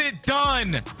gets it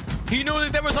done. He knew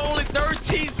that there was only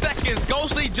 13 seconds.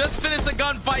 Ghostly just finished a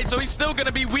gunfight, so he's still going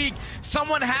to be weak.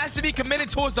 Someone has to be committed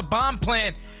towards the bomb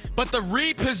plant. But the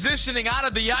repositioning out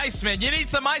of the Iceman, you need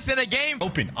some ice in a game.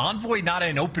 Open. Envoy not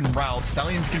an open route.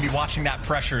 Cellium's going to be watching that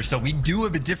pressure, so we do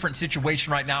have a different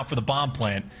situation right now for the bomb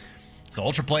plant. So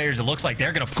Ultra players, it looks like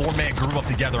they're going to 4-man group up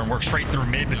together and work straight through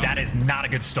mid, but that is not a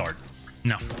good start.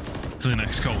 No. Clear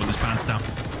next call with his pants down.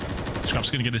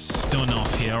 Scrap's going to get his stun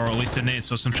off here, or at least a nade,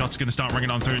 so some shots are going to start ringing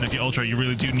on through. And if you're Ultra, you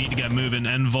really do need to get moving.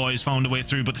 Envoy's found a way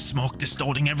through, but the smoke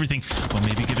distorting everything. Or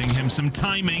maybe giving him some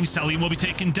timing. Sally will be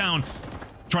taken down.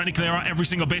 Trying to clear out every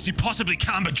single base he possibly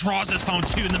can, but Draws has found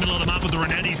 2 in the middle of the map with the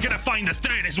Renetti. He's going to find the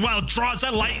 3rd as well. Draws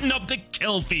are lighting up the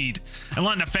kill feed. And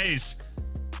letting the phase.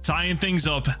 Tying things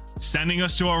up, sending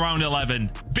us to around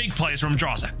 11. Big plays from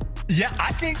Draws. Yeah,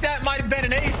 I think that might have been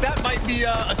an ace. That might be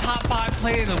a top 5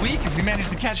 play of the week if we managed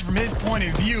to catch it from his point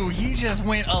of view. He just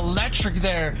went electric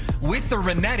there with the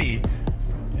Renetti.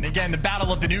 And again, the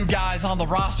battle of the new guys on the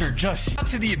roster. Just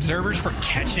to the observers for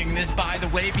catching this, by the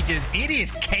way, because it is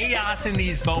chaos in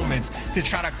these moments to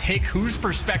try to pick whose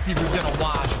perspective you're going to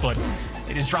watch. But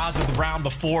it is draws of the round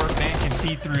before. Man can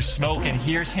see through smoke, and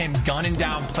here's him gunning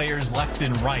down players left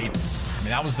and right. I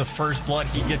mean, that was the first blood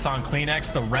he gets on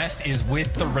Kleenex. The rest is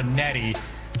with the Renetti.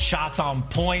 Shots on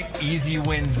point, easy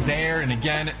wins there, and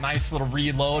again, nice little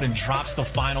reload, and drops the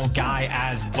final guy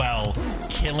as well,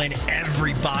 killing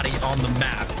everybody on the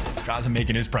map. Draza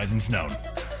making his presence known.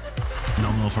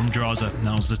 Phenomenal from Draza.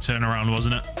 That was the turnaround,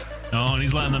 wasn't it? Oh, and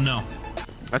he's letting them know.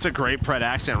 That's a great Pred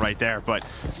accent right there, but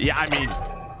yeah, I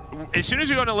mean, as soon as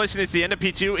you're going to listen, it's the end of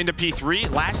P2 into P3.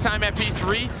 Last time at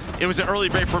P3, it was an early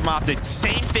break from Optic.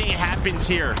 Same thing happens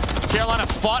here. Carolina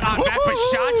fought on back, but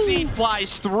shotzzy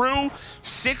flies through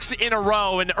 6 in a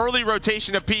row. An early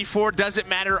rotation of P4 doesn't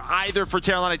matter either for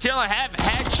Carolina. Carolina have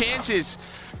had chances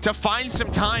to find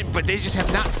some time, but they just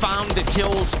have not found the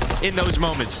kills in those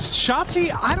moments.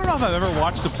 shotzzy, I don't know if I've ever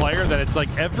watched a player that it's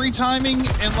like every timing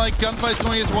and like gunfight's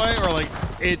going his way, or like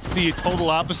it's the total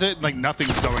opposite, like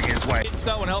nothing's going his way. It's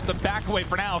that one helped the back away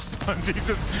for now. He's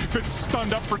just been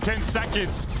stunned up for 10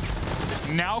 seconds.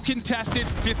 Now contested,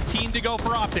 15 to go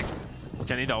for Optic.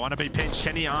 Kenny don't want to be pinched.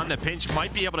 Kenny on the pinch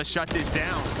might be able to shut this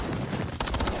down.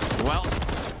 Well,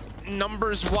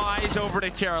 numbers-wise over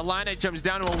to Carolina. It comes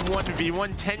down to a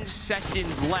 1v1, 10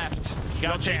 seconds left.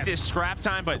 They'll take this scrap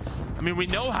time, but I mean, we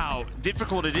know how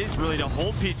difficult it is really to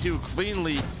hold P2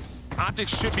 cleanly. Optic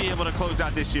should be able to close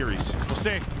out this series. We'll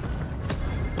see.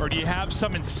 Or do you have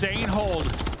some insane hold?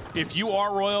 If you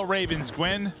are Royal Ravens,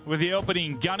 Gwen, with the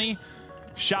opening gunny,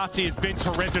 shotzzy has been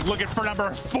terrific. Looking for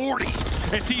number 40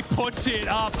 as he puts it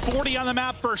up. 40 on the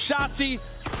map for shotzzy.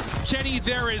 Kenny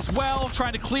there as well,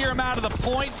 trying to clear him out of the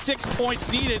point. 6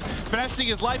 points needed. Finessing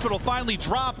his life, it'll finally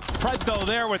drop. Pred though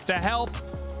there with the help.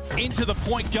 Into the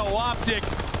point go Optic.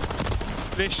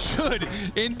 This should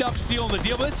end up sealing the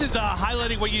deal. This is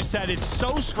highlighting what you said. It's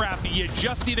so scrappy. You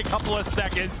just need a couple of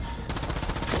seconds.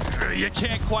 You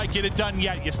can't quite get it done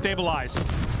yet. You stabilize.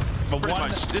 But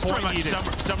this pretty much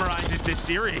summarizes this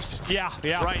series. Yeah.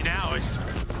 Right now is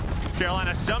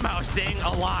Carolina somehow staying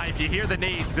alive. You hear the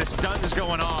nades, the stun's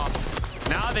going off.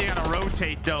 Now they gotta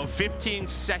rotate though. 15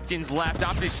 seconds left.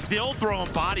 Optic still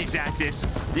throwing bodies at this.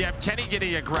 You have Kenny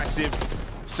getting aggressive.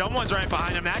 Someone's right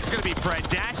behind him. That's gonna be Pred.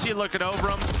 Dashy looking over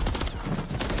him.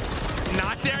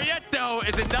 Not there yet though.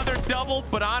 Is another double,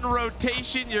 but on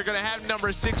rotation, you're gonna have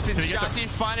number 6 in shotzzy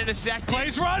finding a second.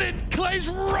 Clay's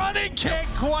running. Can't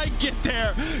quite get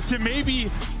there to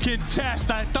maybe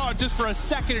contest. I thought just for a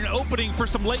second an opening for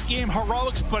some late game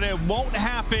heroics, but it won't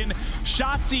happen.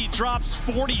 shotzzy drops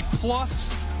 40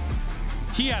 plus.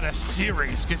 He had a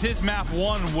series because his map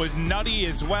 1 was nutty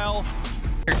as well.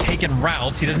 They're taking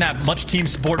routes. He doesn't have much team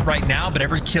support right now, but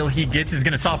every kill he gets is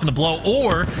going to soften the blow.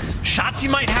 Or shotzzy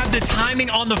might have the timing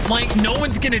on the flank. No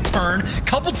one's going to turn.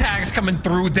 Couple tags coming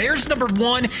through. There's number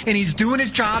 1, and he's doing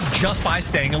his job just by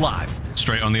staying alive.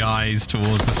 Straight on the eyes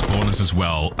towards the spawners as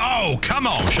well. Oh, come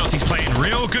on. shotzzy's playing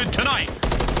real good tonight.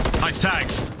 Nice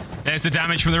tags. There's the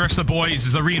damage from the rest of the boys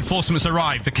as the reinforcements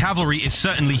arrive. The cavalry is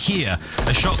certainly here,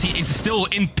 as shotzzy is still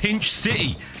in Pinch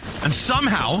City and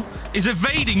somehow is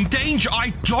evading danger.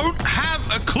 I don't have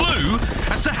a clue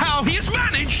as to how he has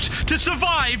managed to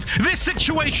survive this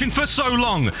situation for so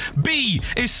long. B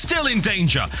is still in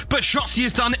danger, but shotzzy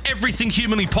has done everything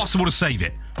humanly possible to save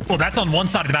it. Well, that's on one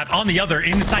side of the map. On the other,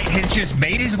 Insight has just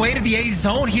made his way to the A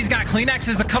zone. He's got Kleenex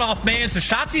as the cutoff man, so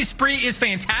shotzzy's spree is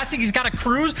fantastic. He's got a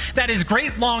cruise that is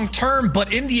great long term,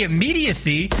 but in the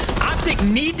immediacy, Optic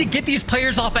need to get these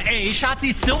players off of A.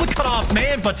 shotzzy's still the cutoff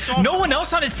man, but no one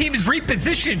else on his team is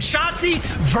repositioned. shotzzy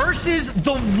versus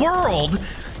the world.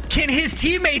 Can his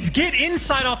teammates get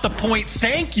inside off the point?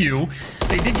 Thank you.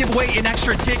 They did give away an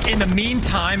extra tick in the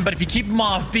meantime, but if you keep them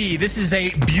off B, this is a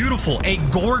beautiful, a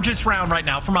gorgeous round right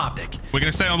now from Optic. We're going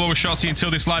to stay on board with shotzzy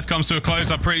until this life comes to a close,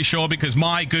 I'm pretty sure, because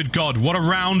my good God, what a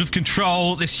round of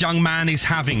control this young man is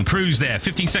having. Cruz there,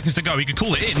 15 seconds to go. He could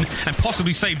call it in and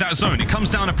possibly save that zone. It comes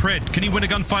down to Pred. Can he win a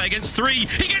gunfight against 3? He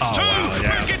gets 2! Wow,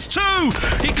 yeah. Pred gets 2!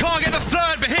 He can't get the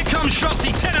 3rd, but here comes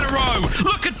shotzzy, 10 in a row.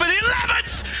 Looking for the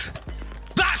 11th!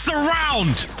 That's the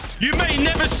round! You may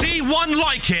never see one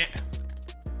like it.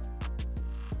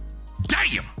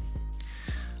 Damn!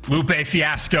 Lupe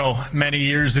Fiasco many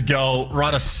years ago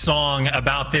wrote a song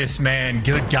about this man.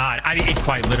 Good God. It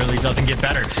quite literally doesn't get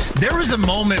better. There was a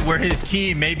moment where his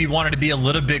team maybe wanted to be a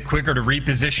little bit quicker to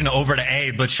reposition over to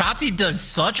A, but shotzzy does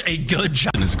such a good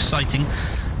job. As exciting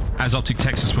as Optic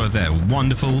Texas were there.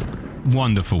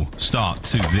 Wonderful start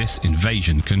to this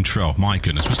invasion control. My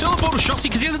goodness. We're still on board with shotzzy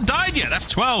because he hasn't died yet. That's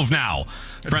 12 now.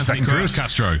 For Anthony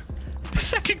Castro.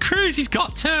 Second cruise, he's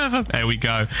got 2 of them. There we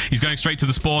go. He's going straight to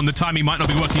the spawn. The timing might not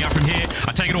be working out from here.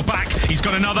 I take it all back. He's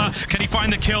got another. Can he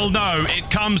find the kill? No. It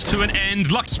comes to an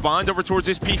end. Luck spawned over towards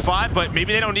this P5, but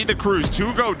maybe they don't need the cruise.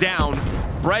 2 go down.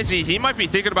 Brezzy, he might be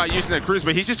thinking about using the cruise,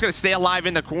 but he's just going to stay alive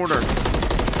in the corner.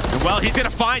 And well, he's going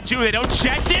to find 2. They don't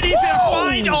check it. He's going to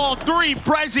find all 3.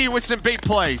 Brezzy with some big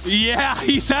plays. Yeah,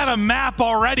 he's had a map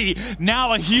already.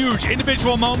 Now a huge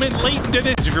individual moment late into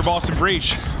this. If you're Boston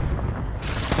Breach.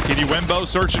 Kitty Wimbo,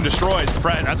 search and destroys.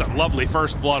 Pred, that's a lovely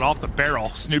first blood off the barrel.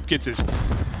 Snoop gets his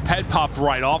head popped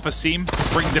right off. Asim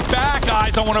brings it back.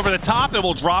 Eyes on one over the top. It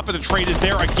will drop it. The trade is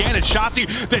there again. It's shotzzy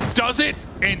that does it.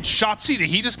 And shotzzy, did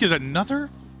he just get another?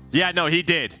 Yeah, no, he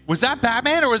did. Was that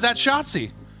Batman or was that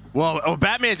shotzzy? Well,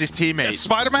 Batman's his teammate. That's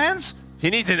Spider-Man's? He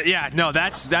needs it. Yeah, no,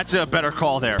 that's a better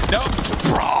call there. No,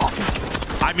 bro.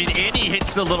 I mean, and he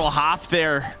hits the little hop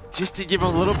there just to give a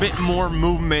little bit more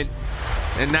movement,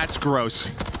 and that's gross.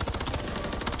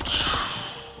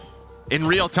 In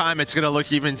real time, it's going to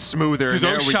look even smoother. Dude,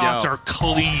 those shots are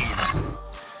clean.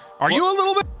 Are you a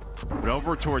little bit? But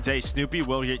over towards A, Snoopy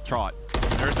will get caught.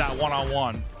 There's that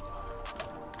one-on-one.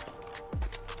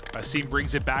 Asim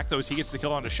brings it back, though, as he gets the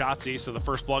kill onto shotzzy, so the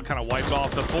first blood kind of wipes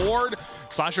off the board.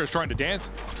 Slasher is trying to dance,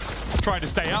 trying to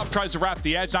stay up, tries to wrap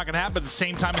the edge. Not going to happen. At the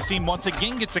same time, Asim once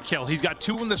again gets a kill. He's got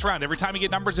 2 in this round. Every time you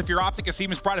get numbers, if you're optic, Asim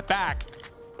has brought it back.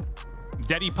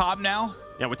 Deddy pop now.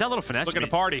 Yeah, with that little finesse. Look at the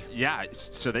party. Yeah,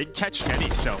 so they catch Kenny,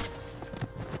 so.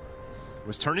 It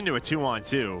was turned into a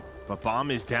 2-on-2, but bomb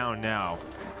is down now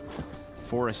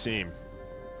for Asim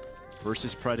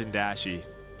versus Pred and Dashy.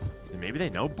 And maybe they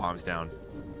know bomb's down.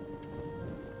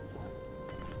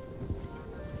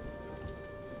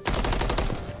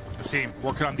 Asim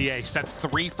working on the ace. That's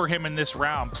 3 for him in this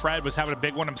round. Pred was having a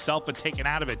big one himself, but taken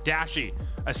out of it. Dashy,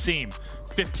 Asim,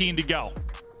 15 to go.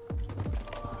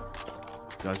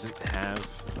 Doesn't have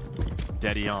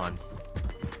Deddy on.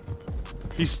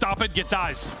 He's stopping, gets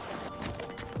eyes.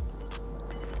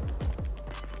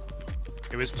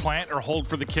 It was plant or hold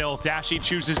for the kill. Dashy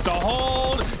chooses to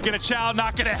hold. Get a chow,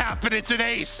 not gonna happen. It's an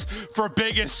ace for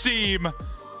Big Asim.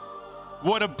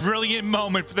 What a brilliant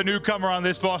moment for the newcomer on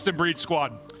this Boston Breach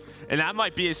squad. And that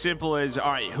might be as simple as,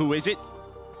 all right, who is it?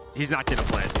 He's not gonna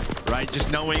plant, right?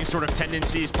 Just knowing sort of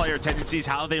tendencies, player tendencies,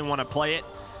 how they want to play it.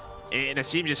 And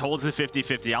Asim just holds the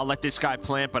 50-50. I'll let this guy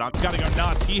plant, but He's got to go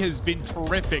nuts. He has been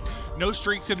terrific. No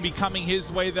streak's going to be coming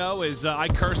his way, though, as I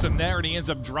curse him there, and he ends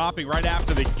up dropping right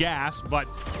after the gas. But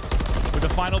with the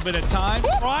final bit of time,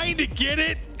 trying to get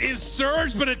it is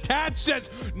Surge, but Attach says,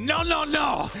 no, no,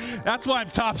 no. That's why I'm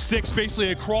top 6,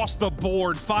 basically across the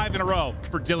board, 5 in a row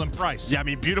for Dylan Price. Yeah, I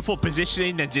mean, beautiful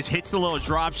positioning, then just hits the little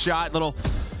drop shot, little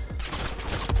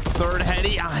third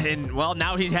heady, and well,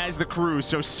 now he has the cruise.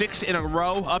 So 6 in a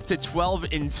row, up to 12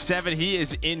 in 7. He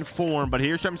is in form, but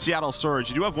here comes Seattle Surge.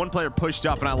 You do have one player pushed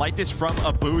up, and I like this from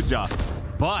Abuza,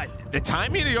 but the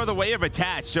timing to go the way of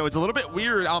Attach, so it's a little bit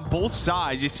weird on both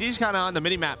sides. You see he's kind of on the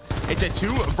mini-map. It's a 2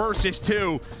 versus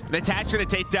 2, and Attach going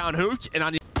to take down Hook, and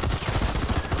on the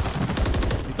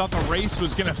thought the race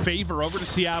was going to favor over to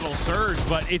Seattle Surge,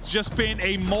 but it's just been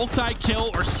a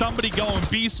multi-kill or somebody going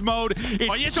beast mode.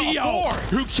 It's Gio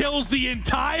who kills the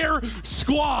entire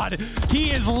squad.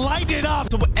 He is lighted up.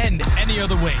 To end any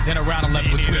other way than a round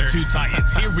 11 between 2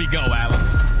 Titans. Here we go,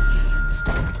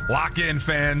 Alan. Lock in,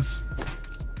 fans.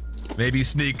 Maybe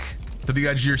sneak to the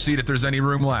edge of your seat if there's any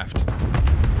room left.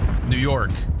 New York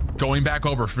going back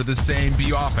over for the same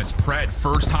B offense. Pred,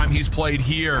 first time he's played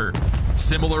here.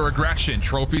 Similar aggression,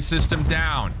 trophy system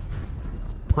down.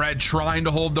 Pred trying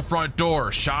to hold the front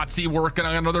door. Shotzzy working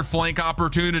on another flank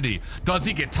opportunity. Does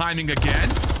he get timing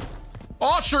again?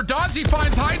 Oh, sure does. He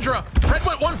finds Hydra. Pred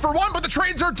went 1 for 1, but the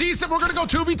trades are decent. We're gonna go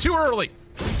 2v2 early.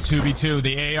 It's 2v2,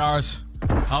 the ARs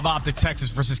of Optic Texas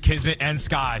versus Kismet and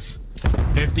Skies.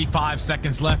 55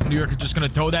 seconds left. New York are just going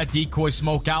to throw that decoy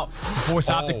smoke out to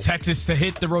force Optic Texas to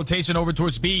hit the rotation over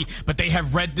towards B, but they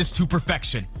have read this to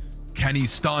perfection.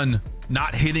 Kenny's stun,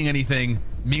 not hitting anything,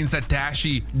 means that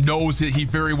Dashy knows it he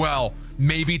very well.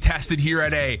 Maybe tested here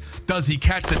at A. Does he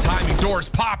catch the timing? Doors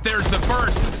pop. There's the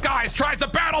first. Skies tries to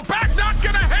battle back. Not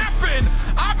going to happen.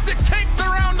 Optic take the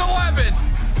round 11.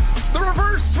 The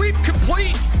reverse sweep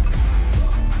complete.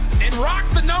 And rock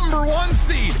the #1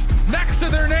 seed next to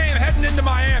their name heading into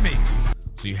Miami.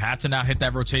 So you have to now hit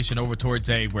that rotation over towards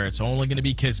A, where it's only going to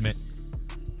be Kismet.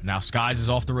 Now Skies is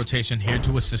off the rotation, here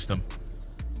to assist them.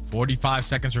 45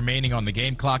 seconds remaining on the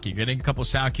game clock. You're getting a couple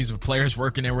sound cues of players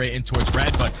working their way in towards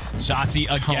red, but shotzzy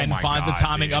again finds the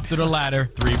timing up to the ladder.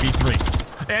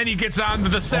 3v3. And he gets on to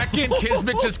the second.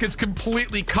 Kismet just gets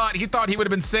completely cut. He thought he would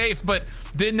have been safe, but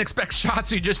didn't expect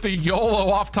shotzzy just to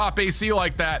YOLO off top AC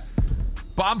like that.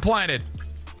 Bomb planted.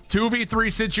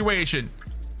 2v3 situation.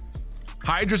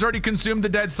 Hydra's already consumed the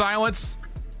dead silence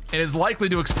and is likely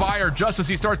to expire just as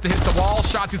he starts to hit the wall.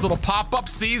 Shotzy's little pop-up,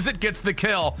 sees it, gets the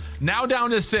kill. Now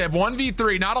down to Sib,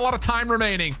 1v3, not a lot of time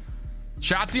remaining.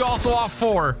 Shotzzy also off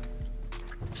 4.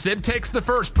 Sib takes the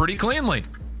first pretty cleanly.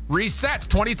 Resets,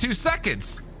 22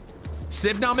 seconds.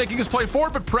 Sib now making his play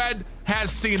forward, but Pred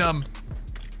has seen him.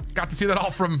 Got to see that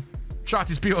all from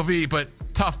Shotzy's POV, but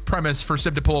tough premise for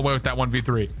Sib to pull away with that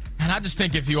 1v3. And I just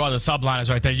think if you are the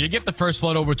subliners right there, you get the first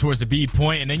blood over towards the B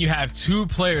point, and then you have 2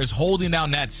 players holding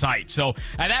down that site. So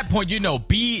at that point, you know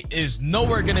B is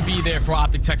nowhere going to be there for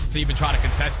Optic Texas to even try to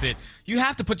contest it. You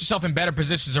have to put yourself in better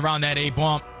positions around that A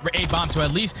bomb to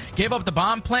at least give up the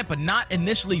bomb plant, but not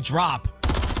initially drop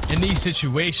in these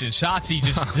situations. Shotzzy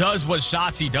just does what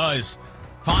Shotzzy does.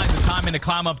 Finds the timing to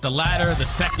climb up the ladder. The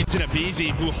second to Nabizi,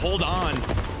 who hold on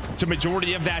to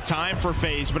majority of that time for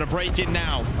FaZe, but a break in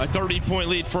now. A 30-point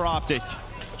lead for Optic,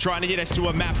 trying to get us to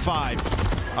a map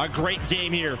 5. A great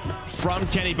game here from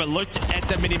Kenny, but look at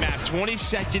the minimap. 20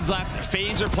 seconds left.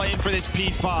 FaZe are playing for this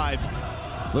P5.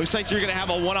 Looks like you're going to have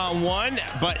a one-on-one,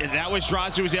 but that was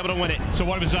Draza who was able to win it. So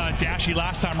what was Dashy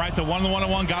last time, right? The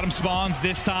one-on-one got him spawns.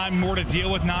 This time, more to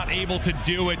deal with, not able to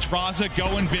do it. Draza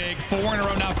going big. 4 in a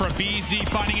row now for a BZ,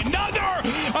 finding another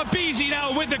a BZ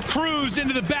now with the cruise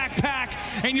into the backpack.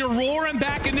 And you're roaring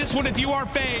back in this one if you are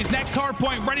FaZe. Next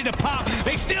Hardpoint ready to pop.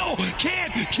 They still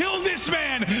can't kill this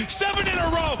man. 7 in a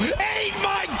row. 8,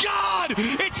 my God!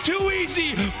 It's too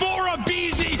easy for a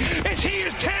BZ as he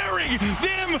is tearing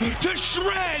them to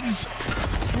shreds.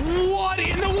 What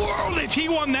in the world? If he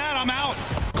won that, I'm out.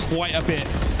 Quite a bit.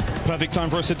 Perfect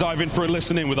time for us to dive in for a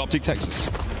listen in with Optic Texas.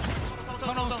 They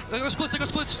got splits, they got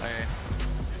splits.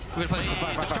 We're gonna play.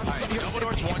 Double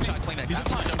doors, one shot, clean it. He's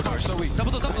inside, double so weak.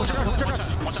 Double, one shot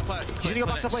flat. He's gonna go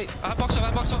box up, wait. Box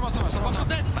up, box up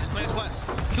dead.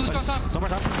 Kill this guy top.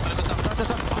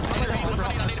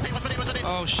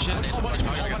 Oh shit.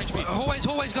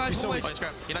 Hallways, guys, hallways. On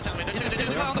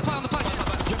the play.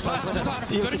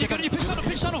 You got to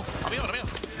pitch tunnel.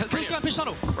 Cruise guy, pitch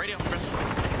tunnel. Radio,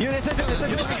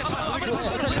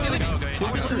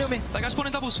 that guy's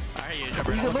spawning doubles. I hear you,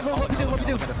 what we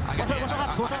do? I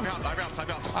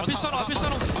pitch tunnel.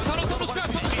 Tunnel scrap.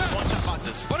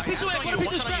 What a piece of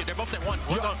scrap. They're both at one.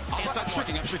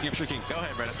 I'm shrinking. Go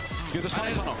ahead, brother. You're the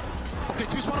spawn tunnel. Okay,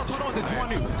 2 spawn tunnel and then 2 on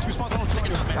new. 2 spawn tunnel, 2 on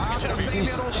new.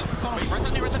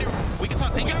 Right on you. We can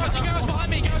talk. Hey, Garrett's behind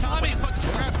me.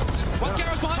 One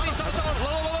Garrett's behind me.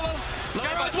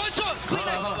 Garrett's one shot. Clean it.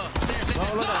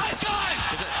 Nice, guys.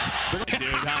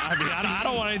 Dude, I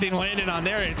don't want anything landing on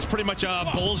there. It's pretty much a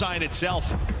bullseye in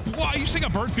itself. Why, you think a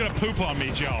bird's gonna poop on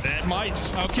me, Joe? It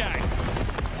might. Okay.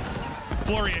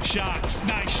 Flurry of shots.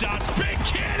 Nice shots. Big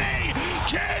Kenny!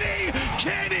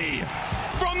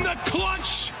 From the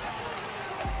clutch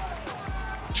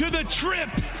to the trip.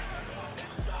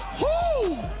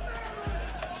 Woo!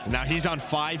 Now he's on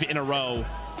 5 in a row.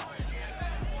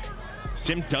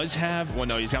 Sim does have, well,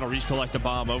 no, he's got to recollect the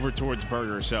bomb over towards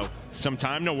Burger, so some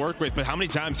time to work with. But how many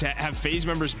times have FaZe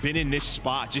members been in this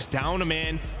spot? Just down a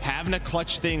man, having to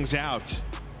clutch things out.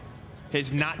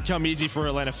 Has not come easy for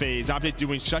Atlanta FaZe. Optic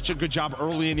doing such a good job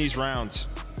early in these rounds.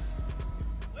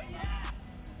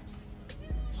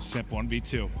 Simp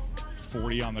 1v2.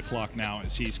 40 on the clock now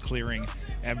as he's clearing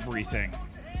everything.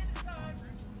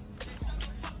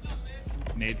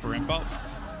 Nade for info.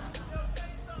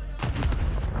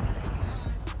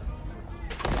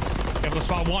 Able to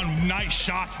spot one. Nice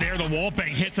shots there. The wall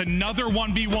bang hits another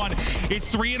 1v1. It's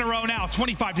 3 in a row now.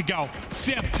 25 to go.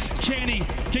 Simp, Kenny.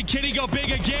 Can Kenny go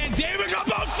big again? Damage on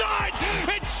both sides.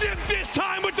 And Simp this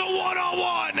time with the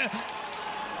one-on-one.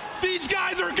 These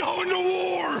guys are going to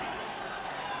war.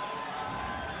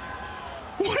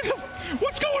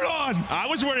 What's going on? I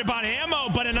was worried about ammo,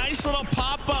 but a nice little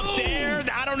pop-up there.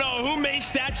 I don't know who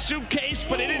makes that suitcase,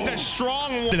 but it is a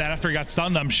strong one. That after he got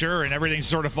stunned, I'm sure, and everything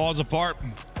sort of falls apart.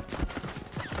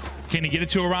 Can he get it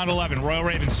to around 11? Royal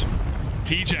Ravens.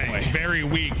 TJ, very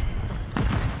weak.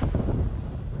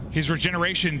 His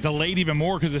regeneration delayed even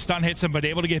more because the stun hits him, but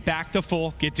able to get back to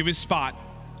full, get to his spot.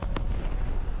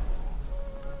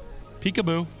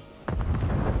 Peekaboo.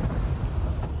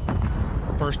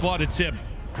 First blood, it's Sib.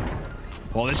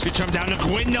 Well, this could come down to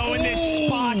Gwynno in this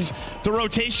spot. The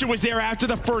rotation was there after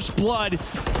the first blood,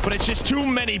 but it's just too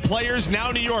many players.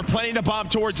 Now New York planting the bomb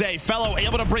towards A. Fellow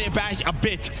able to bring it back a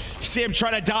bit. Sim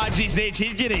trying to dodge these nades.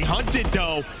 He's getting hunted,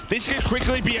 though. This could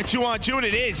quickly be a 2-on-2, and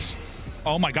it is.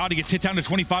 Oh my God, he gets hit down to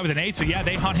 25 with an 8. So yeah,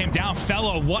 they hunt him down.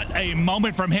 Fellow, what a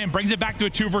moment from him. Brings it back to a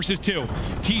 2 versus 2.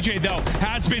 TJ, though,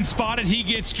 has been spotted. He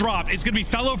gets dropped. It's going to be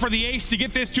Fellow for the ace to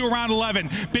get this to around 11.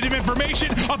 Bit of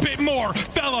information, a bit more.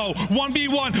 Fellow,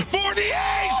 1v1 for the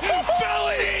ace!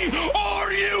 Felony!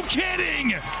 Are you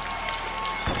kidding?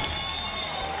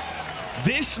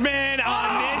 This man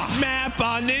on this map,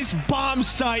 on this bomb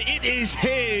site, it is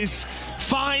his.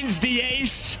 Finds the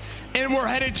ace, and we're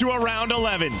headed to around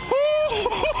 11.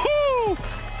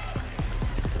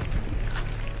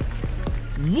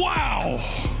 Wow!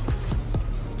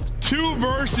 2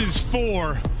 versus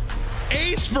 4.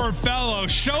 Ace for Fellow.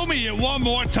 Show me it one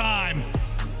more time.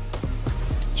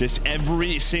 Just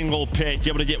every single pick,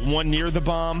 able to get one near the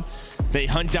bomb. They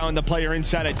hunt down the player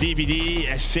inside a DVD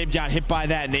as Sib got hit by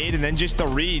that nade, and then just the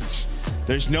reads.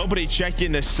 There's nobody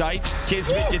checking the site.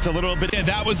 Kismet gets a little bit. Yeah,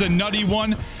 that was a nutty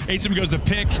one. Asim goes to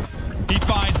pick. He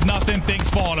finds nothing. Things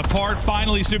falling apart.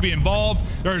 Finally, Subi involved.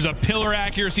 There's a pillar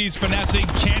accuracy. He's finessing.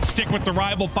 Can't stick with the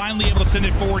rival. Finally able to send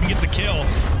it forward and get the kill.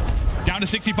 Down to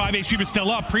 65 HP, but still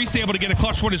up. Priest able to get a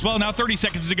clutch one as well. Now 30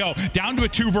 seconds to go. Down to a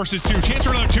 2 versus 2. Chance for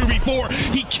another 2v4.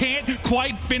 He can't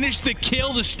quite finish the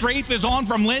kill. The strafe is on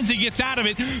from Lindsay. Gets out of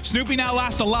it. Snoopy now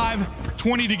last alive.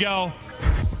 20 to go.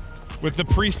 With the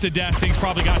Priest to death, things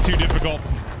probably got too difficult.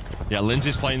 Yeah,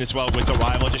 Lindsay's playing this well with the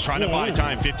rival. Just trying to buy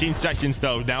time. 15 seconds,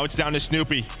 though. Now it's down to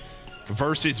Snoopy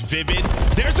versus Vivid.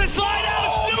 There's a slide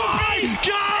out. Snoopy! My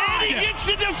God! And he gets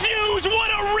the defuse. What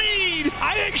a read!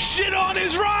 I think shit on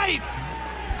is right.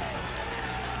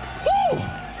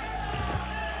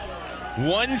 Woo!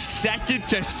 1 second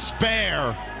to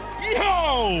spare.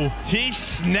 Yo! He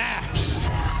snaps.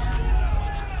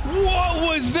 What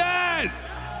was that?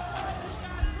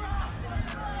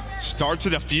 Starts to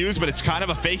defuse, but it's kind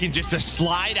of a fake and just a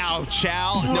slide out.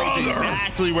 Chow knows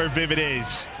exactly where Vivid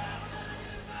is.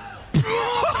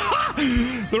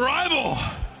 The rival.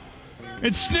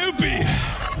 It's Snoopy.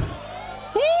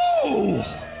 Woo!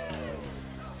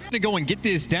 To go and get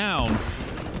this down.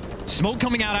 Smoke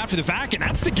coming out after the fact, and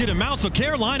that's to get him out. So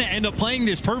Carolina end up playing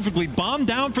this perfectly. Bomb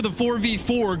down for the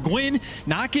 4v4. Gwyn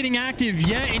not getting active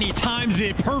yet, and he times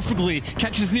it perfectly.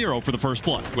 Catches Nero for the first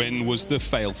blood. Gwyn was the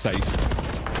fail-safe.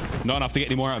 Not enough to get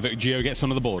any more out of it. Geo gets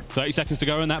onto the board. 30 seconds to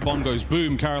go, and that bomb goes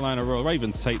boom. Carolina Royal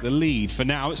Ravens take the lead. For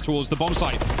now, it's towards the bomb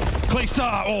site.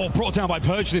 Claystar, oh, brought down by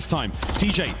Purge this time.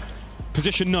 TJ,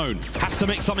 position known. Has to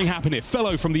make something happen here.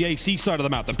 Fellow from the AC side of the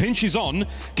map. The pinch is on.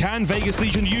 Can Vegas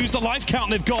Legion use the life count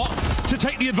they've got to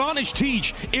take the advantage?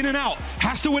 Tej, in and out.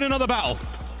 Has to win another battle.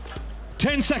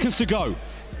 10 seconds to go.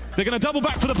 They're going to double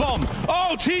back for the bomb.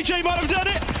 Oh, TJ might have done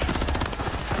it.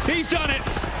 He's done it.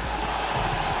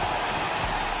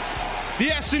 The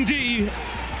S&D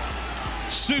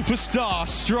superstar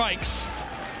strikes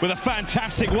with a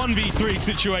fantastic 1v3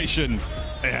 situation.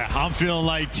 Yeah, I'm feeling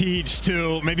like Tej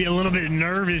too, maybe a little bit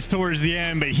nervous towards the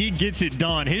end, but he gets it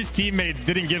done. His teammates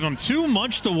didn't give him too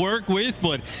much to work with,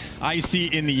 but Icy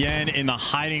in the end in the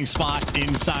hiding spots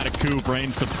inside a coop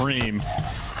reigns supreme.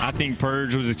 I think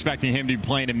Purge was expecting him to be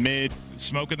playing in mid.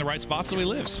 Smoke in the right spot so he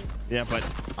lives. Yeah, but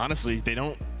honestly, they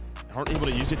aren't able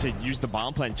to use it to use the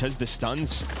bomb plan because the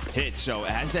stuns hit. So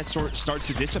as that starts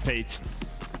to dissipate,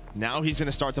 now he's going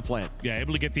to start the plan. Yeah,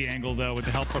 able to get the angle, though, with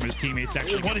the help from his teammates.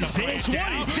 Actually, what is this?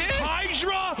 What is this?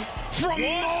 Hydra from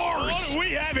Mars! What do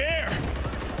we have here?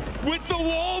 With the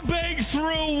wall bang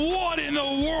through, what in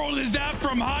the world is that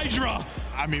from Hydra?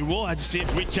 I mean, we'll have to see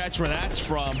if we catch where that's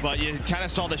from, but you kind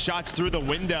of saw the shots through the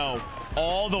window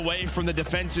all the way from the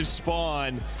defensive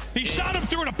spawn. He shot him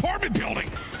through an apartment building.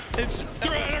 It's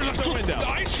through the window. The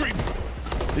ice stream.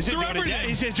 He's going to do it again.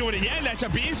 He's going to do it again. That's a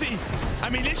BZ. I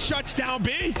mean, this shuts down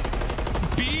B.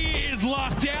 B is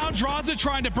locked down. Dranza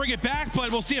trying to bring it back,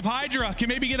 but we'll see if Hydra can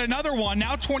maybe get another one.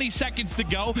 Now 20 seconds to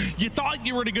go. You thought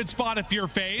you were in a good spot if you're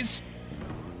FaZe.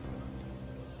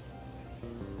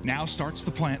 Now starts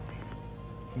the plant.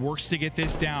 Works to get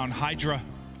this down. Hydra,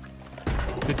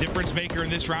 the difference maker in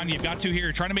this round. You've got 2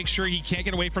 here. Trying to make sure he can't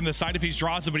get away from the side if he's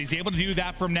Dranza, but he's able to do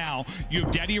that from now. You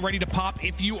have Daddy ready to pop.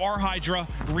 If you are Hydra,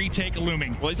 retake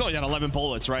Looming. Well, he's only got 11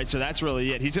 bullets, right? So that's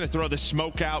really it. He's going to throw the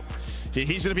smoke out.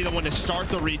 He's going to be the one to start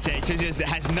the retake because he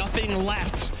has nothing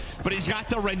left, but he's got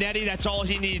the Renetti. That's all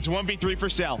he needs. 1v3 for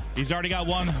Cell. He's already got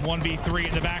 1v3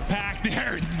 in the backpack.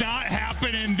 There's not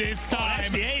happening this time. Oh,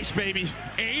 that's the ace, baby.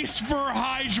 Ace for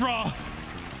Hydra.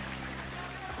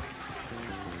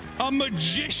 A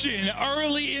magician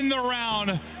early in the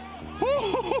round.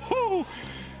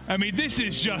 I mean, this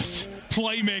is just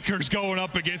playmakers going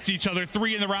up against each other.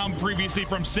 3 in the round previously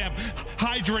from Simp.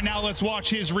 Hydra, now let's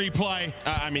watch his replay.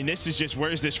 I mean, this is just,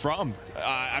 where's this from?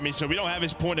 I mean, so we don't have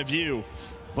his point of view.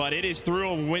 but it is through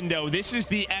a window. This is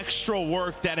the extra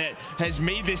work that it has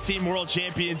made this team world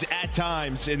champions at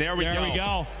times. And there we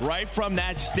go. Right from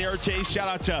that staircase. Shout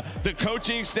out to the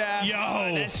coaching staff.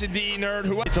 S&D nerd.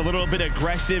 Who it's a little bit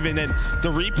aggressive, and then the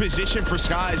reposition for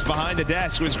Skies behind the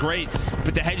desk was great,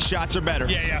 but the headshots are better.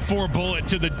 Yeah, 4-bullet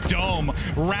to the dome.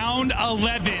 Round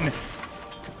 11.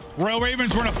 Royal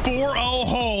Ravens were in a 4-0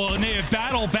 hole, and they have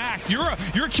battled back. You're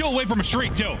a kill away from a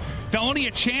streak, too. Only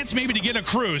a chance maybe to get a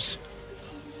cruise.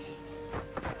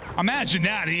 Imagine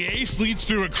that. The ace leads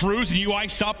to a cruise, and you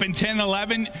ice up in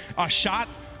 10-11. A shot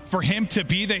for him to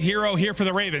be the hero here for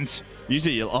the Ravens.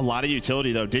 Usually a lot of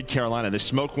utility, though, did Carolina. The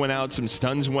smoke went out, some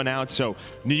stuns went out, so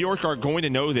New York are going to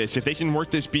know this. If they can work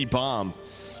this B bomb,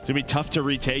 it's going to be tough to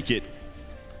retake it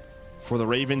for the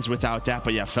Ravens without that.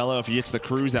 But yeah, Fellow, if he gets the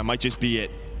cruise, that might just be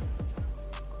it.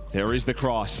 There is the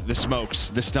cross, the smokes,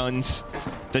 the stuns,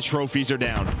 the trophies are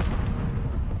down.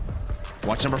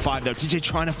 Watch number 5, though. TJ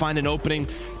trying to find an opening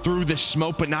through the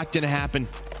smoke, but not going to happen.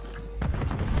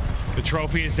 The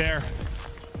trophy is there.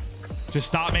 Just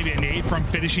stop maybe a nade from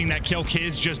finishing that kill.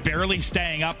 Kiz just barely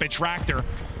staying up at Tractor.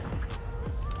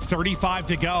 35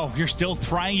 to go. You're still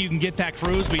trying. You can get that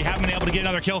cruise, but you haven't been able to get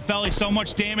another kill. Felly, so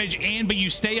much damage, but you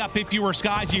stay up if you were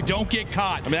Skies. You don't get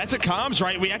caught. I mean, that's a comms,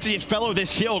 right? We have to get Fellow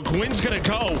this kill. Gwyn's going to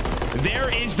go.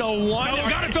 There is the one. No,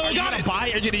 got it, Fellow, got it. Are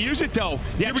you going to use it, though?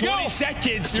 Yeah, 20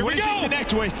 seconds. What does he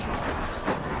connect with?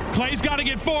 Clay's got to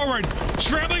get forward.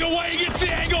 Scrambling away, he gets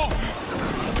the angle.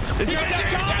 Is there enough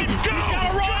time? Go! He's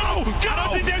got to run. Go! I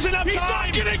don't think there's enough time. He's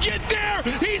not going to get there.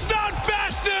 He's not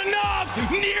fast enough.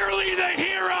 Nearly the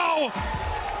hero,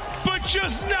 but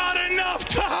just not enough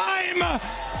time.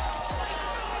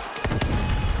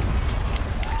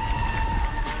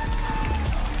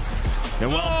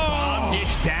 And bomb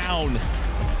gets down.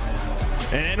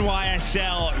 And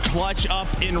NYSL clutch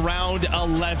up in round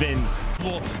 11.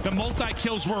 The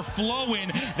multi-kills were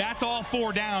flowing. That's all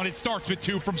 4 down. It starts with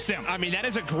 2 from Sim. I mean, that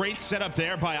is a great setup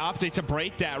there by Optic to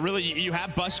break that. Really, you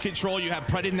have bus control, you have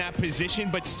Pred in that position,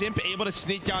 but Simp able to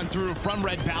sneak on through from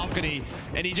red balcony,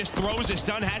 and he just throws a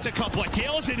stun, has a couple of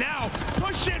kills, and now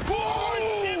push it forward.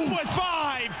 Simp with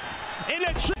 5.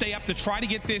 They have to try to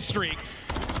get this streak.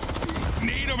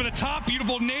 Nade over the top,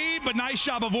 beautiful nade, but nice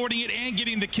job avoiding it and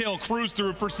getting the kill. Cruise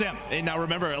through for Sim. And now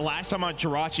remember, last time on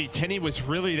Jirachi, Kenny was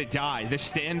really the guy, the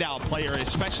standout player,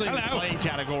 especially in the slaying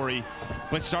category.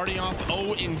 But starting off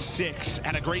 0-6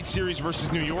 at a great series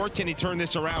versus New York, can he turn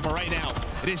this around? But right now,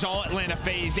 it is all Atlanta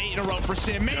phase. 8 in a row for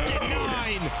Sim. Make it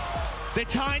 9. The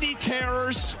Tiny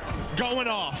Terrors going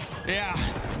off. Yeah,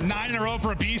 9 in a row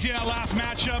for Abizia that last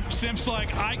matchup. Simp's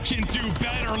like, I can do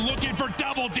better, looking for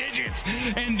double digits.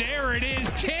 And there it is,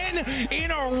 10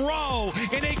 in a row.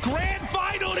 In a grand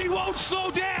final, he won't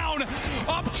slow down.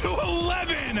 Up to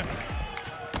 11.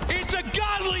 It's a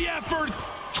godly effort.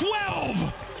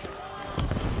 12.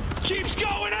 Keeps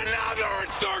going, another,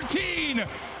 it's 13.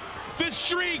 The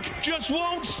streak just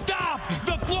won't stop.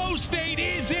 The flow state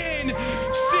is in.